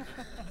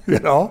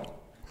 The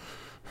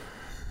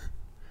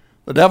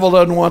devil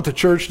doesn't want the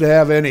church to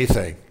have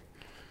anything.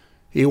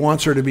 He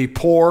wants her to be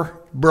poor,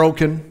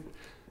 broken,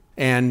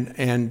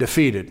 and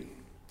defeated.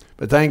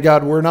 But thank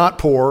God we're not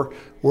poor,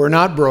 we're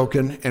not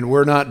broken, and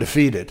we're not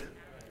defeated.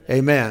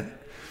 Amen.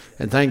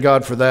 And thank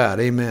God for that.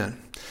 Amen.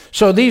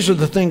 So these are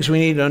the things we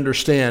need to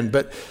understand.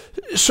 But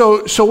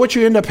so what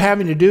you end up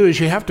having to do is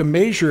you have to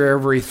measure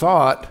every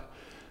thought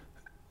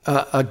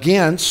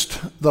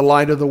against the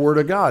light of the Word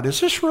of God. Is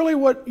this really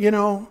what,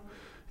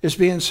 is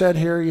being said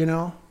here,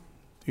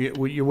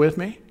 You with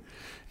me?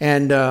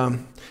 And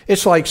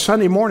it's like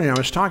Sunday morning I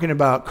was talking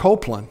about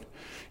Copeland.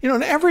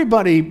 And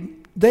everybody,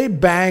 they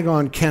bag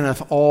on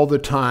Kenneth all the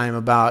time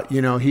about,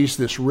 he's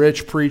this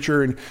rich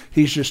preacher and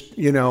he's just,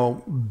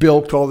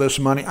 bilked all this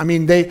money. I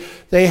mean,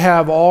 they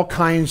have all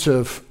kinds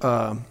of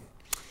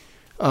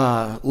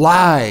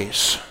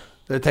lies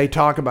that they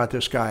talk about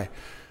this guy.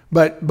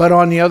 But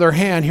on the other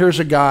hand, here's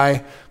a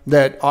guy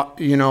that,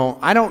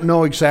 I don't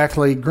know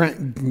exactly,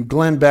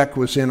 Glenn Beck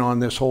was in on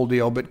this whole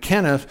deal, but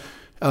Kenneth,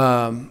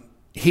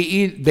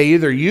 they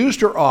either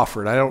used or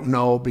offered. I don't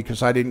know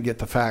because I didn't get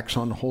the facts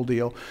on the whole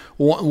deal.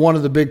 One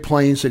of the big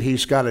planes that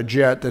he's got, a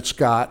jet that's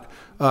got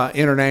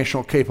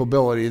international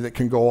capability that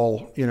can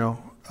go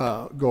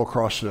go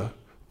across the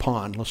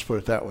pond. Let's put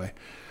it that way.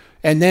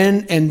 And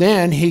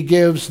then he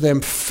gives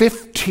them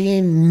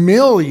 $15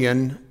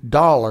 million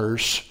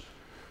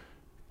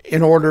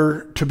in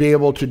order to be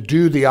able to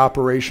do the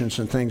operations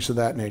and things of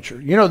that nature.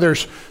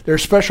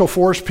 There's special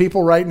force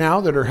people right now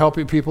that are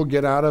helping people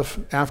get out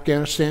of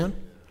Afghanistan.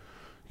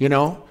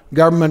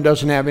 Government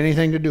doesn't have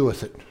anything to do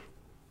with it.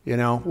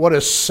 What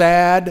a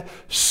sad,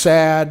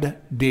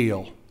 sad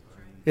deal.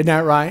 Isn't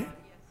that right?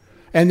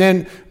 And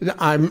then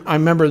I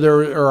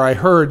remember I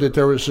heard that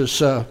there was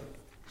this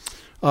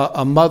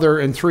a mother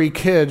and 3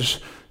 kids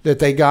that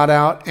they got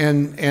out,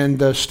 and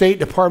the State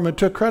Department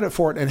took credit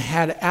for it and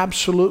had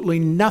absolutely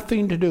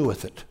nothing to do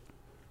with it.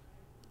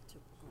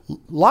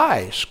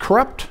 Lies,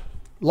 corrupt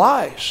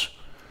lies.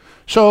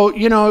 So,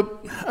 you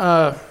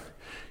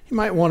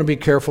might want to be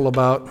careful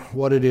about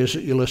what it is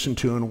that you listen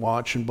to and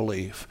watch and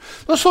believe.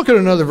 Let's look at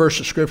another verse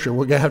of Scripture.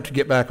 We're going to have to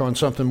get back on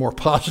something more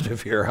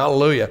positive here.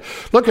 Hallelujah.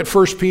 Look at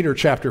 1 Peter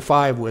chapter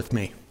 5 with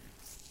me.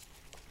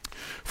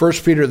 1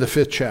 Peter, the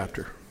 5th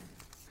chapter.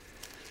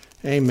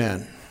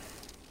 Amen.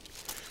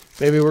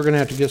 Maybe we're going to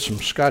have to get some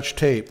Scotch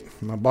tape.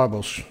 My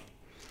Bible's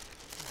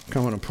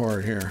coming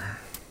apart here.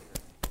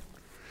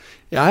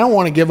 Yeah, I don't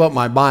want to give up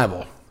my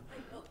Bible.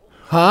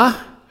 Huh?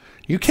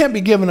 You can't be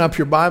giving up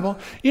your Bible.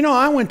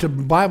 I went to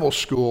Bible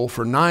school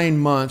for 9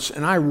 months,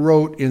 and I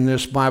wrote in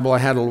this Bible. I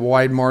had a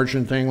wide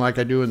margin thing like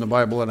I do in the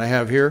Bible that I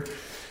have here.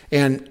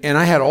 And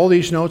I had all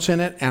these notes in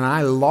it, and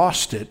I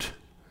lost it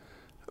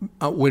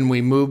when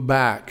we moved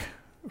back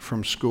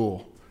from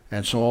school.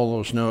 And so all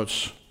those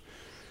notes,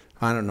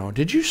 I don't know.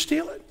 Did you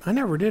steal it? I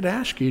never did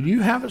ask you. Do you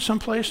have it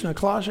someplace in a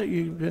closet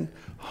you've been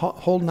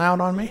holding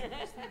out on me?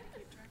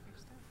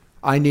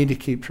 I need to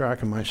keep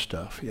track of my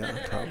stuff. Yeah,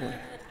 probably.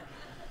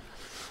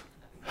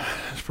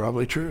 That's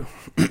probably true.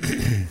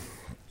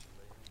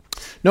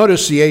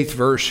 Notice the 8th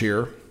verse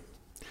here.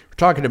 We're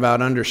talking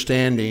about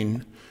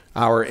understanding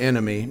our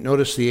enemy.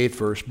 Notice the 8th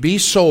verse. Be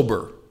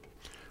sober.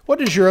 What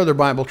does your other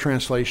Bible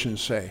translation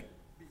say?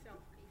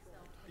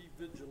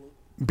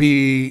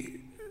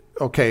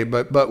 Okay,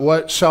 but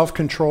what?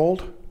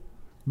 Self-controlled?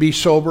 Be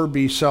sober,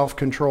 be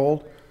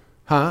self-controlled.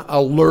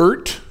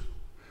 Alert.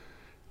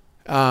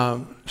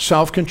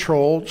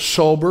 Self-controlled,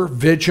 sober,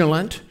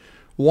 vigilant.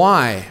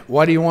 Why?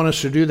 Why do you want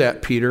us to do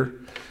that, Peter?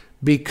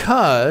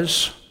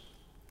 Because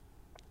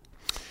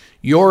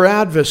your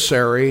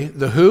adversary,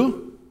 the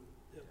who?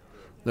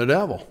 The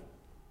devil.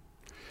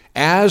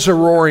 As a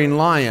roaring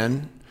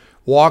lion,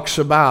 walks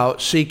about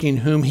seeking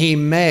whom he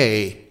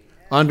may.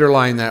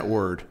 Underline that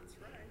word.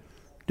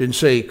 Didn't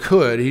say he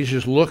could, he's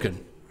just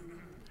looking.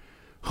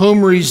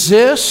 Whom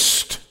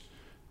resist.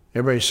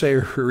 Everybody say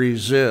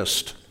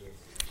resist.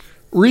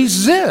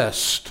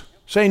 Resist.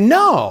 Say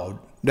no,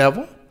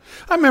 devil.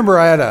 I remember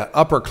I had an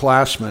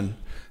upperclassman.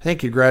 I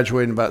think he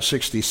graduated in about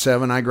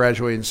 67. I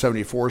graduated in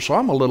 74, so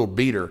I'm a little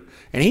beater.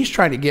 And he's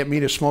trying to get me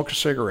to smoke a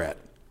cigarette.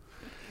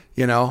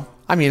 I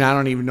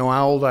don't even know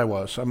how old I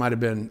was. I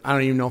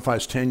don't even know if I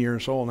was 10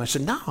 years old. And I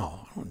said, no, I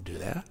don't want to do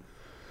that.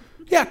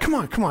 Yeah, come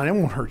on, it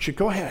won't hurt you.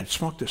 Go ahead,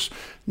 smoke this.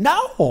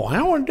 No, I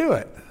don't want to do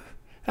it.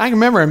 I can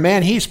remember,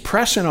 man, he's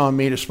pressing on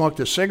me to smoke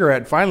this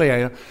cigarette.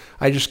 Finally,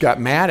 I just got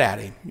mad at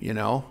him,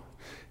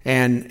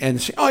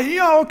 and say, oh,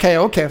 yeah,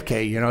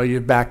 okay.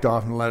 You backed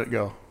off and let it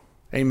go.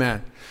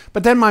 Amen.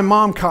 But then my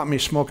mom caught me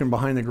smoking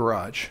behind the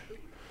garage.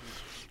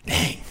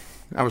 Dang,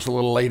 that was a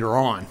little later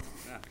on.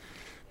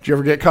 Did you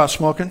ever get caught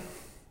smoking?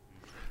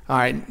 All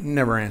right,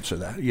 never answer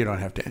that. You don't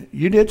have to.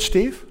 You did,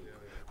 Steve?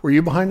 Were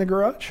you behind the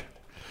garage?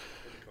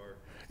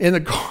 In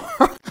the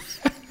car?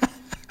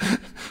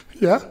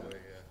 Yeah?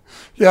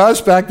 Yeah, I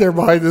was back there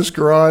behind this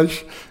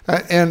garage,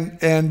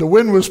 And the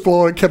wind was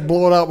blowing, it kept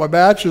blowing out my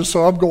matches,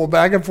 so I'm going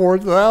back and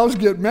forth, and I was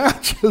getting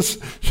matches.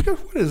 She goes,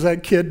 what is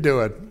that kid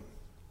doing?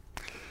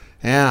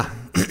 Yeah.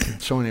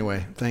 So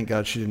anyway, thank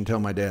God she didn't tell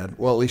my dad.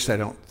 Well, at least I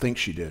don't think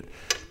she did.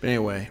 But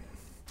anyway,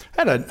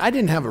 I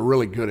didn't have a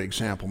really good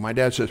example. My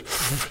dad says,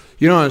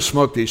 you don't want to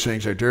smoke these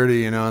things. They're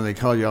dirty, and they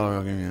call you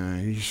all,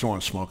 you just don't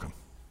want to smoke them.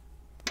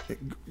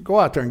 Go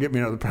out there and get me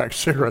another pack of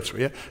cigarettes,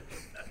 will you?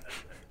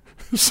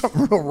 There's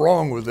something real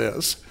wrong with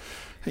this.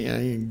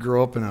 You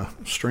grow up in a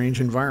strange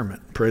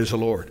environment. Praise the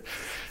Lord.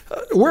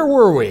 Where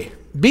were we?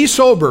 Be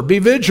sober, be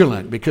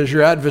vigilant, because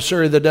your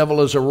adversary, the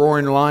devil, is a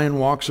roaring lion,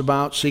 walks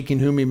about, seeking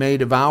whom he may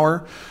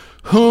devour.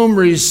 Whom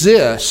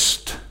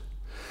resist,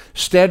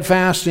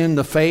 steadfast in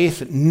the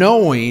faith,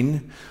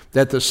 knowing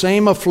that the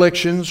same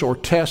afflictions or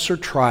tests or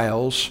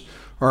trials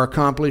are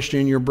accomplished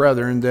in your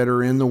brethren that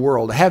are in the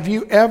world. Have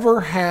you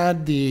ever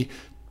had the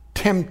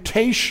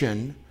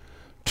temptation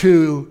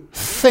to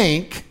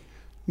think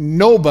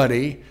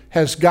nobody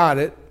has got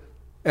it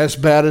as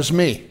bad as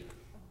me?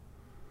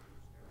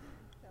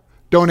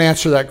 Don't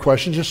answer that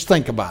question, just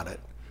think about it.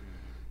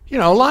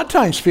 A lot of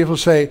times people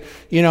say,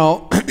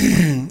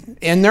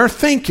 in their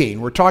thinking,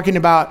 we're talking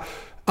about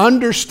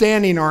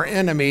understanding our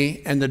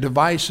enemy and the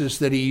devices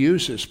that he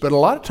uses. But a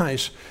lot of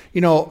times,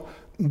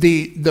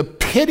 the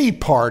pity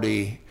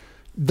party,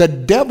 the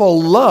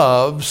devil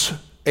loves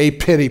a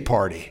pity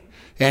party.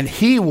 And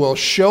he will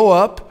show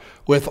up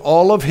with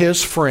all of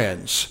his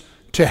friends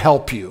to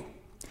help you.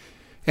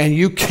 And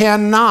you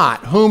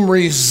cannot, whom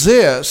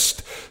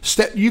resist,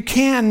 you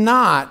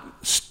can't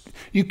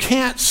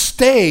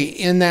stay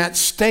in that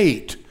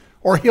state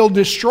or he'll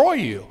destroy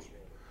you.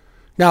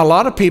 Now, a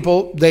lot of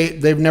people,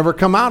 they've never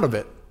come out of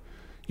it,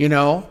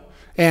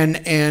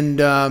 and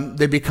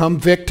they become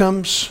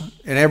victims,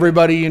 and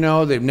everybody,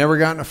 they've never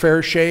gotten a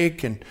fair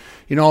shake, and,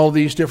 all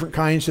these different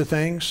kinds of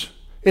things.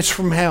 It's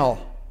from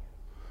hell.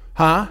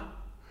 Huh?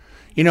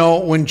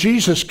 When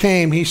Jesus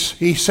came, he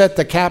set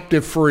the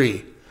captive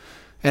free.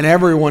 And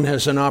everyone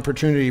has an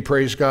opportunity,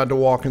 praise God, to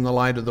walk in the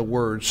light of the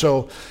Word.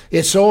 So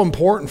it's so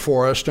important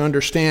for us to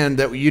understand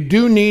that you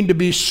do need to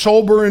be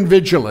sober and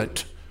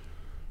vigilant.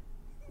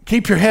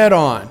 Keep your head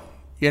on,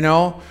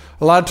 A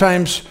lot of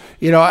times,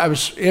 I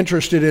was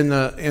interested in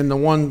the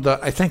one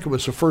that I think it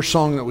was the first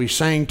song that we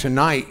sang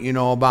tonight,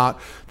 about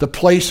the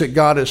place that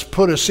God has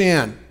put us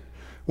in.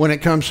 When it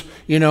comes,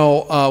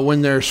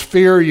 when there's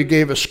fear, you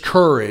gave us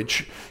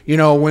courage.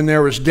 When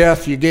there was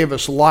death, you gave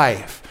us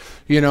life.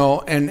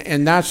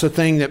 And that's the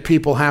thing that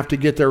people have to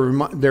get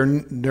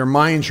their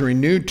minds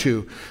renewed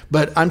to.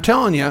 But I'm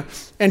telling you,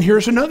 and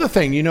here's another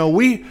thing,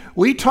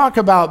 we talk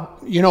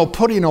about,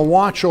 putting a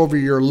watch over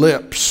your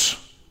lips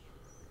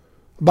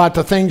about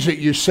the things that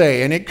you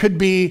say. And it could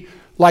be,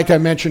 like I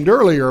mentioned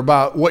earlier,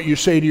 about what you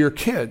say to your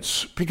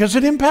kids, because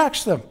it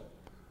impacts them.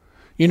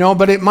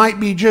 But it might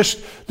be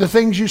just the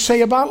things you say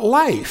about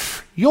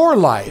life, your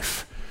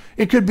life.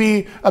 It could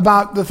be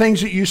about the things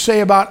that you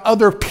say about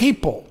other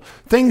people.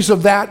 Things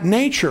of that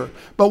nature.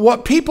 But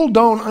what people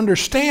don't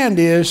understand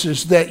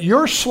is that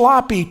your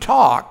sloppy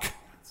talk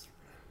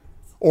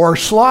or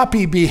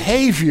sloppy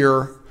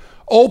behavior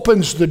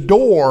opens the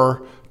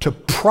door to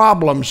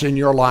problems in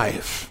your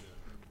life.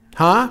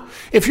 Huh?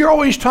 If you're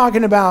always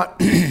talking about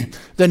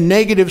the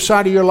negative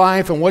side of your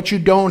life and what you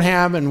don't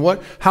have and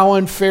how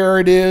unfair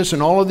it is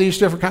and all of these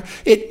different kinds,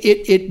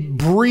 it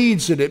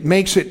breeds it. It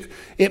makes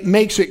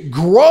it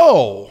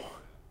grow.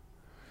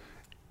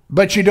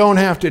 But you don't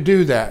have to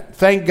do that.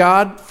 Thank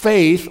God,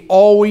 faith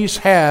always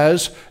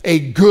has a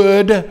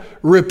good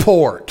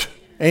report.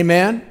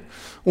 Amen?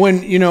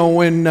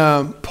 When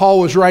Paul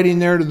was writing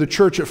there to the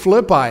church at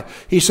Philippi,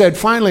 he said,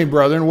 finally,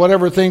 brethren,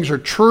 whatever things are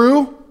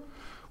true,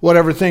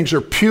 whatever things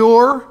are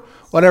pure,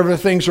 whatever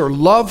things are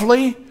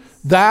lovely,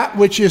 that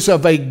which is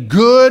of a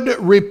good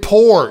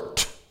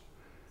report.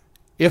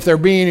 If there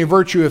be any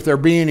virtue, if there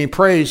be any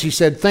praise, he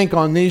said, think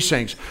on these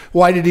things.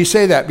 Why did he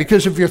say that?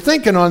 Because if you're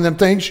thinking on them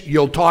things,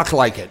 you'll talk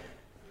like it.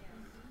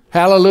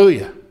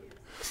 Hallelujah.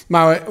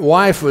 My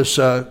wife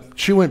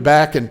she went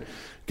back and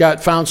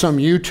found some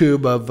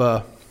YouTube of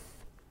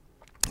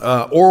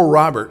Oral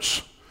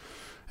Roberts.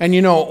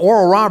 And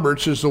Oral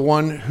Roberts is the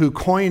one who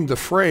coined the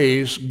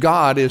phrase,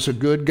 God is a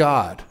good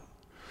God.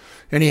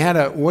 And he had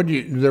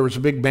there was a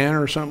big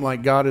banner or something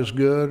like God is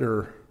good,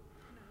 or...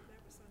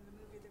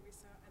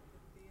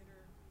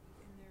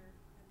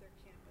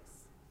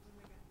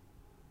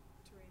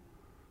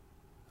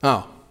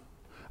 Oh,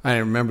 I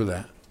didn't remember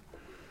that,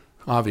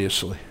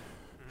 obviously.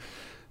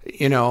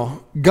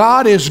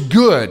 God is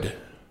good.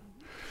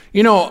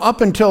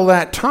 Up until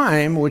that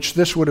time, which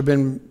this would have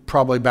been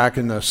probably back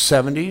in the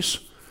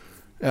 70s,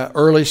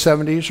 early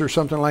 70s or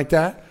something like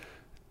that,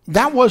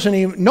 that wasn't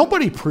even,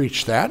 nobody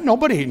preached that.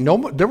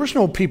 There was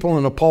no people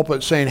in the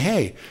pulpit saying,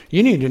 hey,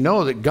 you need to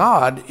know that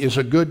God is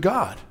a good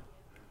God.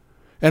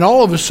 And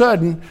all of a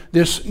sudden,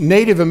 this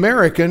Native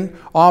American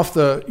off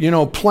the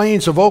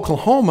plains of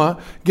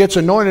Oklahoma gets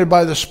anointed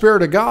by the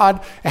Spirit of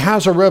God,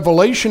 has a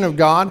revelation of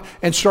God,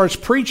 and starts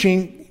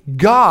preaching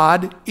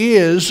God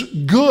is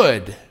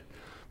good.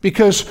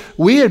 Because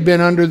we had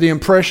been under the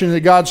impression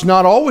that God's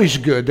not always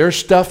good. There's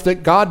stuff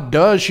that God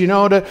does,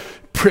 to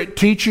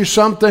teach you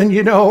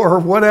something, or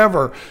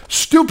whatever.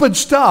 Stupid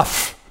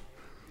stuff,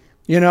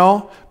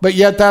 But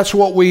yet that's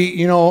what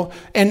we,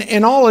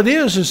 and all it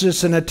is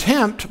it's an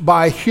attempt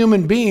by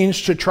human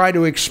beings to try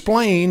to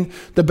explain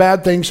the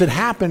bad things that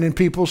happen in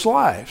people's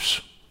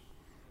lives.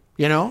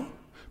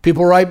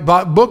 People write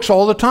books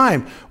all the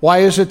time. Why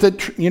is it that,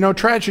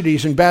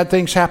 tragedies and bad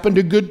things happen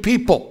to good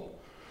people?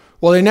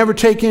 Well, they never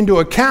take into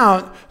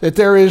account that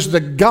there is the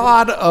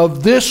God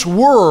of this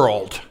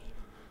world.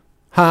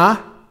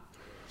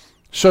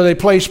 So they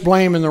place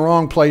blame in the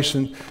wrong place.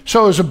 And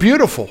so it was a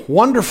beautiful,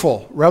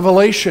 wonderful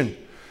revelation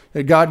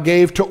that God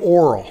gave to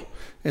Oral.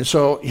 And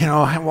so,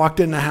 I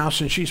walked in the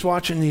house and she's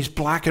watching these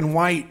black and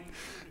white.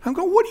 I'm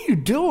going, what are you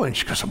doing?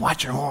 She goes, I'm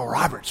watching Oral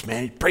Roberts,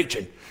 man. He's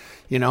preaching,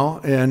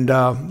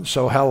 And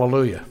so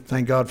hallelujah.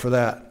 Thank God for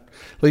that.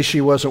 At least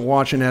she wasn't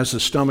watching As the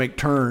Stomach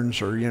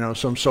Turns or,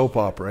 some soap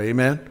opera.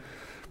 Amen.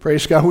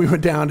 Praise God. We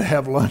went down to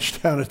have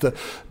lunch down at the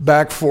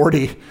Back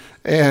 40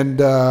 and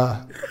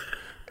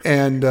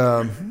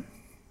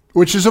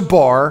which is a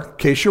bar, in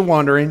case you're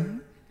wondering.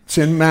 It's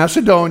in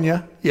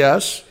Macedonia,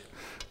 yes,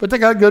 but they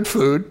got good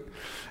food.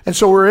 And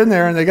so we're in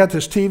there, and they got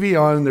this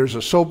TV on, and there's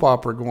a soap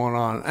opera going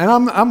on. And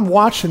I'm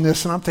watching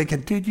this, and I'm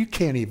thinking, dude, you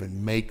can't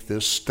even make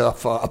this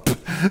stuff up.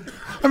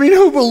 I mean,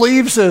 who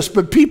believes this?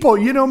 But people,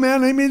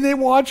 man, they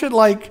watch it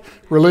like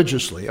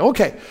religiously.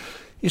 Okay.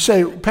 You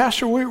say,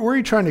 Pastor, where are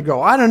you trying to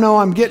go? I don't know.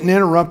 I'm getting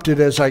interrupted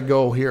as I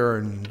go here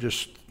and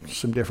just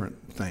some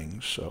different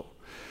things. So,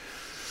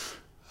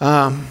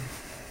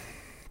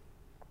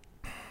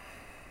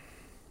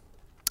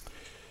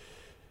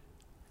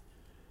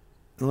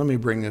 let me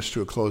bring this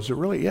to a close.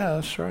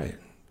 That's right.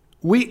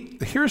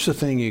 Here's the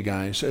thing, you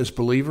guys, as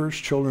believers,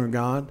 children of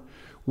God,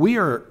 we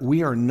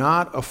are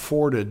not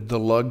afforded the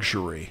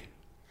luxury.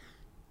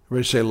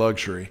 Everybody say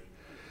luxury.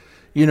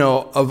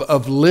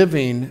 Of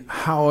living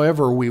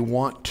however we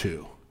want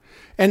to.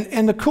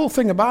 And the cool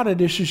thing about it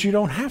is you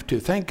don't have to.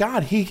 Thank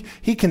God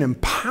he can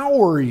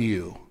empower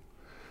you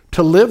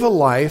to live a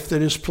life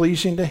that is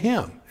pleasing to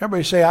him.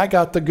 Everybody say, I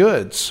got the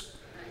goods.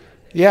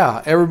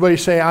 Yeah, everybody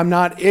say, I'm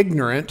not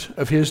ignorant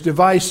of his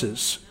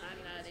devices. I'm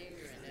not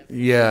ignorant of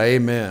Yeah,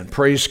 amen.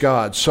 Praise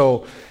God.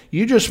 So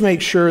you just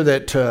make sure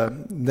that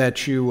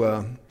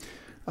you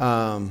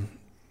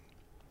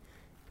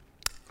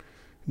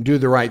do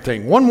the right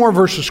thing. One more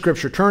verse of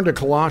Scripture. Turn to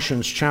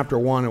Colossians chapter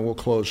 1, and we'll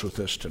close with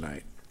this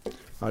tonight.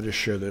 I'll just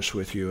share this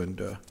with you,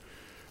 and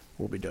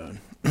we'll be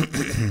done.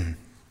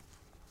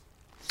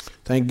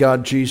 Thank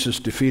God Jesus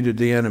defeated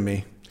the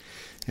enemy,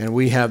 and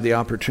we have the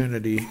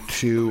opportunity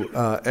to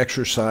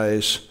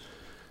exercise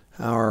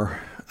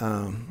our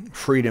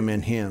freedom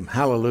in him.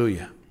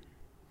 Hallelujah.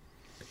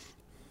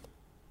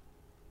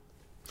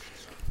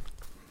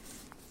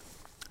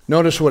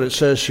 Notice what it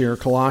says here,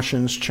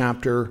 Colossians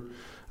chapter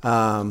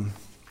 1,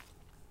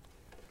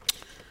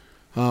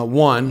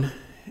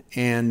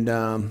 and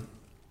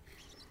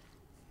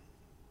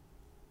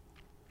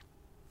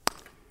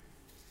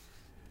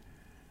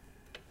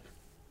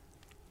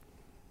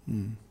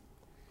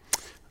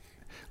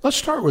let's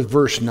start with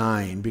verse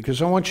 9,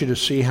 because I want you to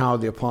see how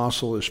the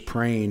apostle is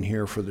praying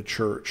here for the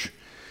church.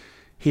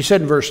 He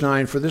said in verse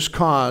 9, for this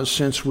cause,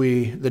 since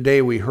the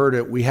day we heard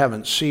it, we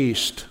haven't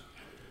ceased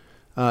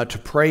to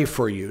pray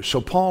for you. So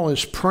Paul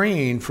is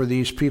praying for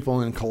these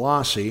people in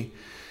Colossae.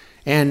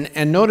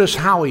 And notice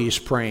how he's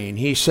praying.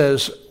 He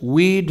says,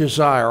 we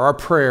desire, our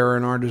prayer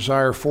and our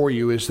desire for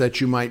you is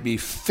that you might be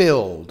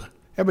filled.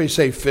 Everybody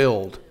say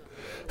filled.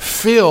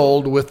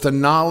 Filled with the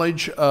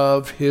knowledge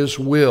of his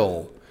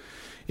will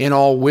in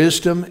all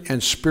wisdom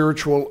and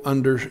spiritual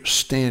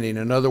understanding.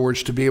 In other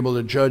words, to be able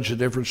to judge the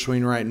difference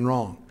between right and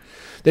wrong.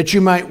 That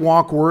you might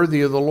walk worthy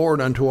of the Lord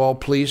unto all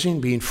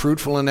pleasing, being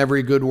fruitful in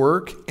every good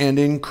work and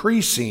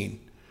increasing.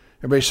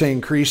 Everybody say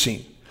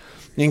increasing.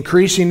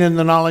 Increasing in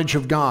the knowledge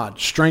of God,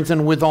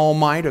 strengthened with all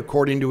might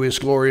according to his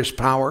glorious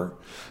power,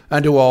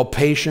 unto all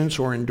patience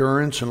or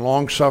endurance and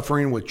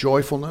long-suffering with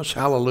joyfulness.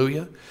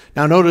 Hallelujah.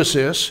 Now notice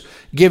this,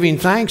 giving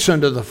thanks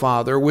unto the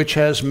Father, which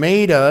has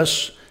made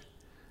us,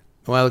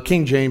 well,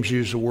 King James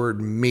used the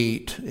word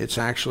meet. It's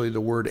actually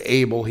the word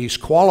able. He's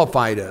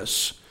qualified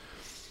us.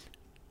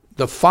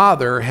 The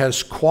Father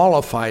has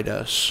qualified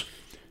us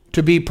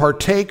to be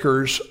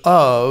partakers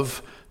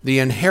of the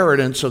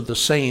inheritance of the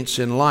saints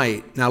in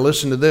light. Now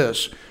listen to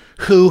this.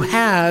 Who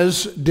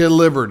has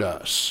delivered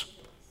us.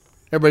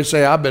 Everybody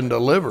say, I've been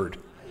delivered.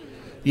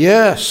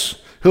 Yes.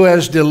 Who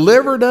has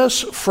delivered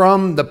us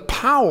from the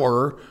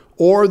power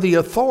or the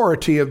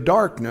authority of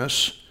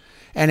darkness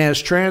and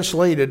has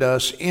translated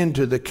us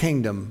into the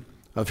kingdom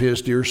of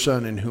his dear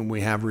Son, in whom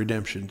we have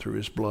redemption through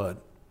his blood.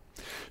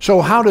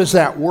 So how does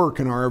that work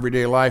in our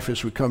everyday life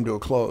as we come to a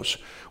close?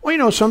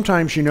 Well,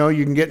 sometimes, you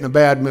can get in a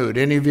bad mood.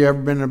 Any of you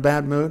ever been in a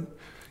bad mood?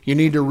 You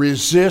need to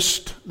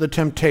resist the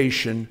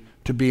temptation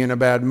to be in a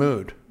bad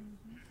mood.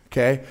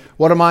 Okay?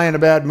 What am I in a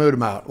bad mood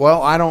about?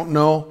 Well, I don't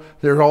know.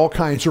 There are all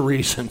kinds of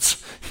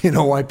reasons,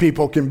 why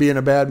people can be in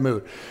a bad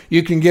mood.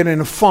 You can get in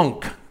a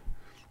funk.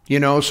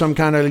 some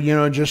kind of,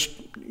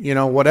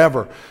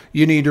 whatever.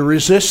 You need to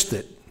resist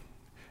it.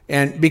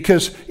 And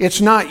because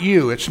it's not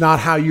you, it's not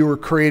how you were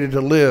created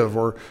to live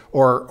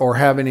or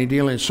have any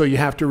dealings. So you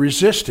have to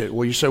resist it.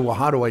 Well, you say, well,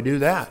 how do I do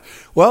that?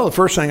 Well, the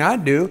first thing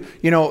I'd do,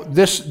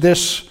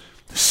 this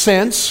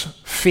sense,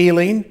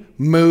 feeling,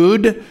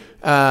 mood,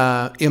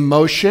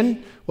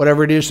 emotion,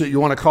 whatever it is that you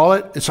want to call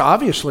it, it's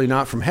obviously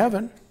not from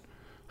heaven.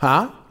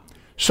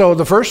 So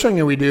the first thing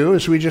that we do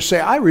is we just say,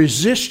 I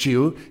resist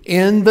you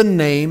in the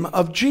name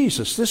of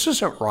Jesus. This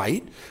isn't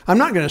right. I'm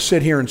not going to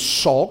sit here and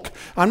sulk.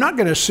 I'm not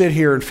going to sit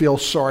here and feel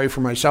sorry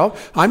for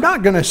myself. I'm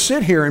not going to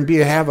sit here and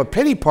have a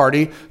pity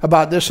party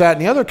about this, that,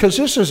 and the other, because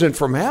this isn't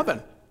from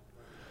heaven.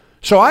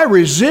 So I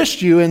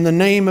resist you in the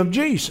name of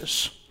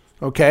Jesus.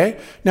 Okay?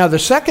 Now the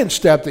second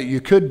step that you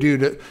could do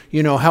to,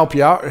 help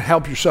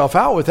yourself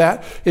out with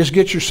that is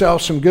get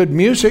yourself some good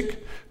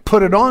music,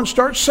 put it on,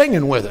 start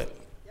singing with it.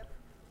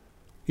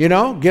 Get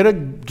a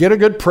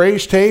good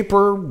praise tape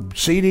or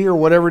CD or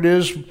whatever it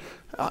is,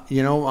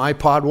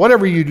 iPod,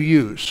 whatever you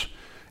use,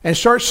 and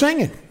start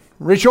singing,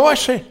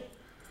 rejoicing.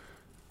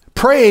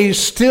 Praise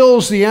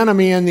stills the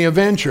enemy and the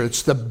avenger.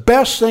 It's the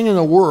best thing in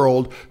the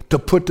world to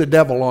put the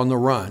devil on the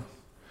run.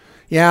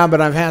 Yeah,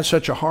 but I've had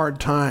such a hard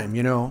time,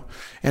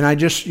 and I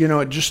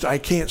just, I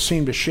can't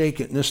seem to shake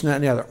it, and this and that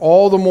and the other.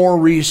 All the more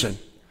reason.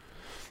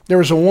 There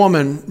was a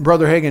woman,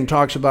 Brother Hagin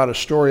talks about a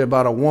story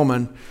about a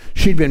woman.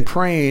 She'd been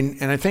praying,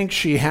 and I think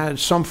she had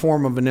some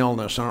form of an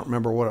illness. I don't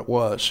remember what it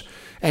was.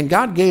 And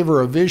God gave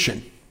her a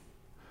vision.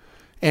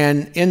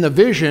 And in the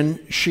vision,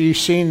 she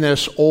seen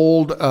this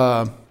old,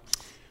 like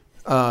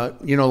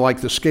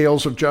the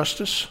scales of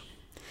justice.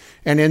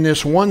 And in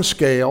this one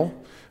scale,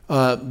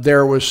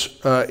 there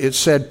was, it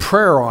said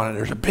prayer on it.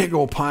 There's a big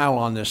old pile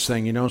on this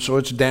thing, so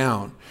it's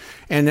down.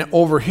 And then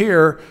over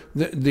here,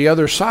 the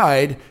other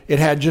side, it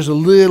had just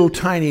a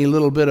tiny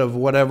little bit of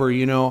whatever,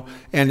 and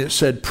it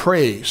said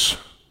praise.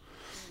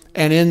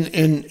 And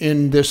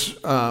in this,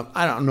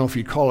 I don't know if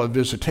you call it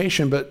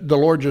visitation, but the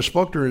Lord just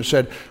spoke to her and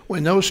said,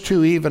 when those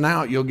two even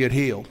out, you'll get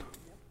healed.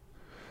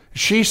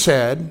 She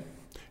said,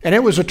 and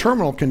it was a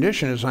terminal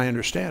condition as I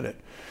understand it.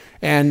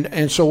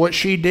 And so what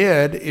she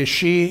did is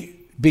she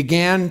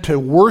began to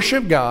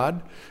worship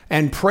God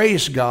and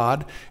praise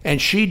God, and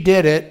she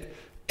did it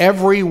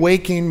every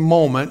waking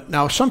moment.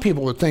 Now, some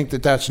people would think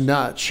that that's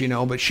nuts,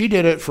 but she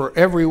did it for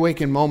every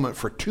waking moment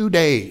for 2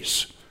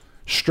 days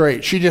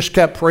straight. She just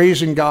kept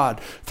praising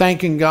God,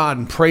 thanking God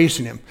and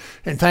praising Him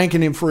and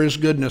thanking Him for His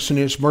goodness and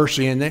His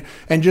mercy,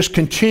 and just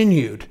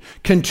continued.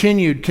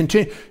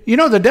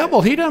 The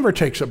devil, he never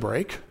takes a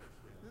break.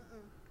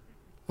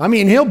 I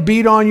mean, he'll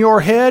beat on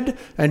your head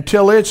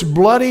until it's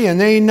bloody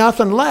and there ain't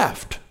nothing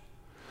left.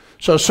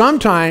 So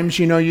sometimes,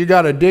 you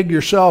got to dig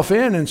yourself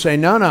in and say,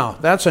 no,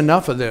 that's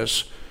enough of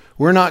this.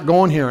 We're not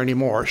going here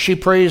anymore. She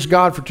praised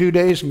God for 2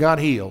 days and got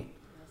healed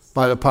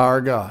by the power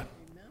of God.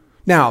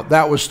 Now,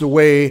 that was the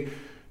way,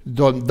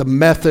 the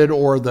method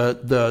or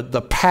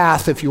the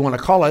path, if you want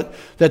to call it,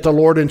 that the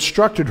Lord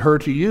instructed her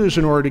to use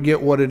in order to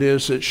get what it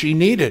is that she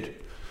needed.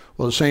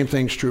 Well, the same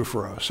thing's true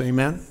for us.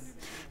 Amen?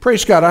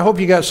 Praise God. I hope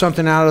you got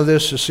something out of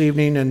this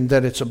evening and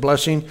that it's a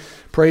blessing.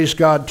 Praise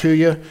God to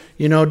you.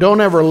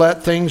 Don't ever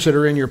let things that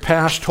are in your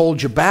past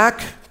hold you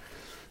back,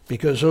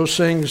 because those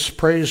things,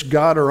 praise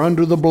God, are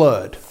under the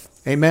blood.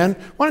 Amen?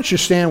 Why don't you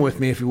stand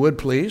with me, if you would,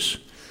 please.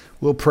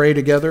 We'll pray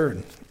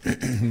together.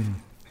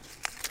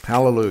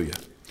 Hallelujah.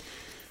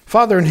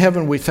 Father in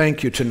heaven, we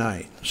thank you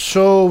tonight.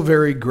 So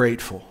very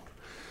grateful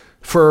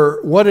for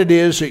what it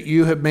is that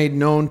you have made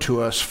known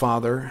to us,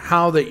 Father,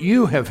 how that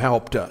you have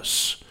helped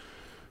us.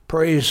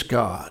 Praise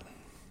God.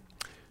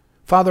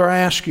 Father, I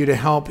ask you to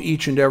help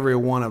each and every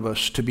one of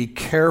us to be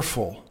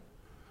careful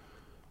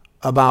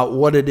about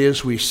what it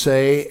is we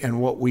say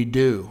and what we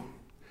do.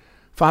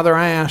 Father,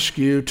 I ask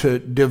you to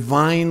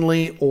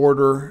divinely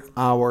order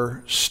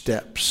our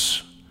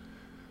steps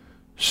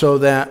so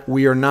that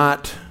we are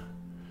not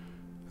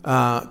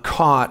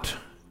caught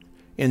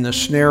in the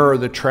snare or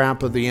the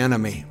trap of the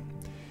enemy.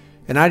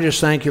 And I just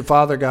thank you,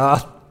 Father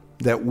God,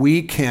 that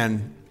we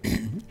can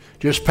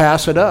just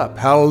pass it up.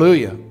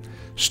 Hallelujah.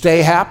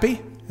 Stay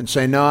happy and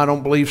say, no, I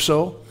don't believe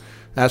so.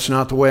 That's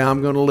not the way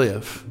I'm going to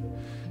live.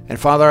 And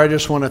Father, I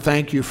just want to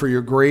thank you for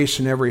your grace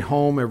in every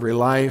home, every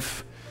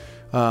life,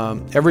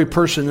 every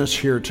person that's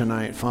here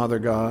tonight, Father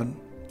God.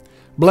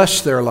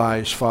 Bless their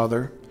lives,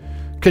 Father.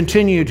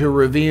 Continue to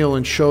reveal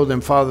and show them,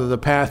 Father, the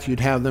path you'd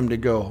have them to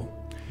go.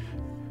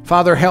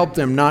 Father, help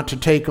them not to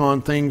take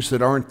on things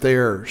that aren't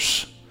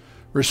theirs.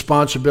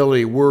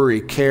 Responsibility,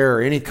 worry,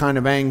 care, any kind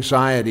of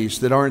anxieties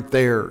that aren't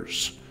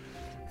theirs.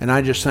 And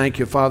I just thank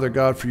you, Father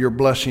God, for your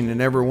blessing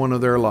in every one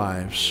of their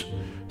lives.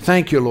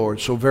 Thank you,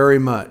 Lord, so very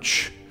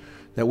much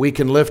that we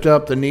can lift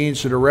up the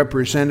needs that are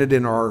represented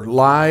in our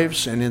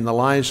lives and in the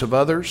lives of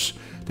others,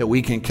 that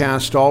we can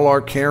cast all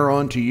our care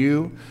onto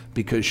you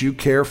because you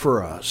care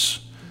for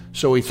us.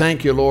 So we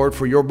thank you, Lord,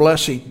 for your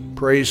blessing.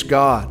 Praise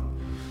God.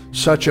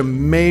 Such a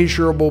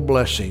measurable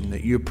blessing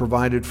that you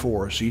provided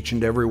for us, each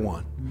and every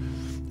one.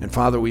 And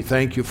Father, we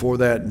thank you for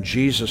that in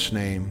Jesus'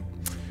 name.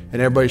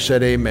 And everybody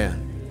said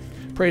amen.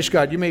 Praise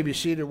God. You may be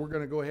seated. We're going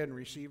to go ahead and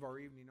receive our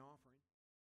evening.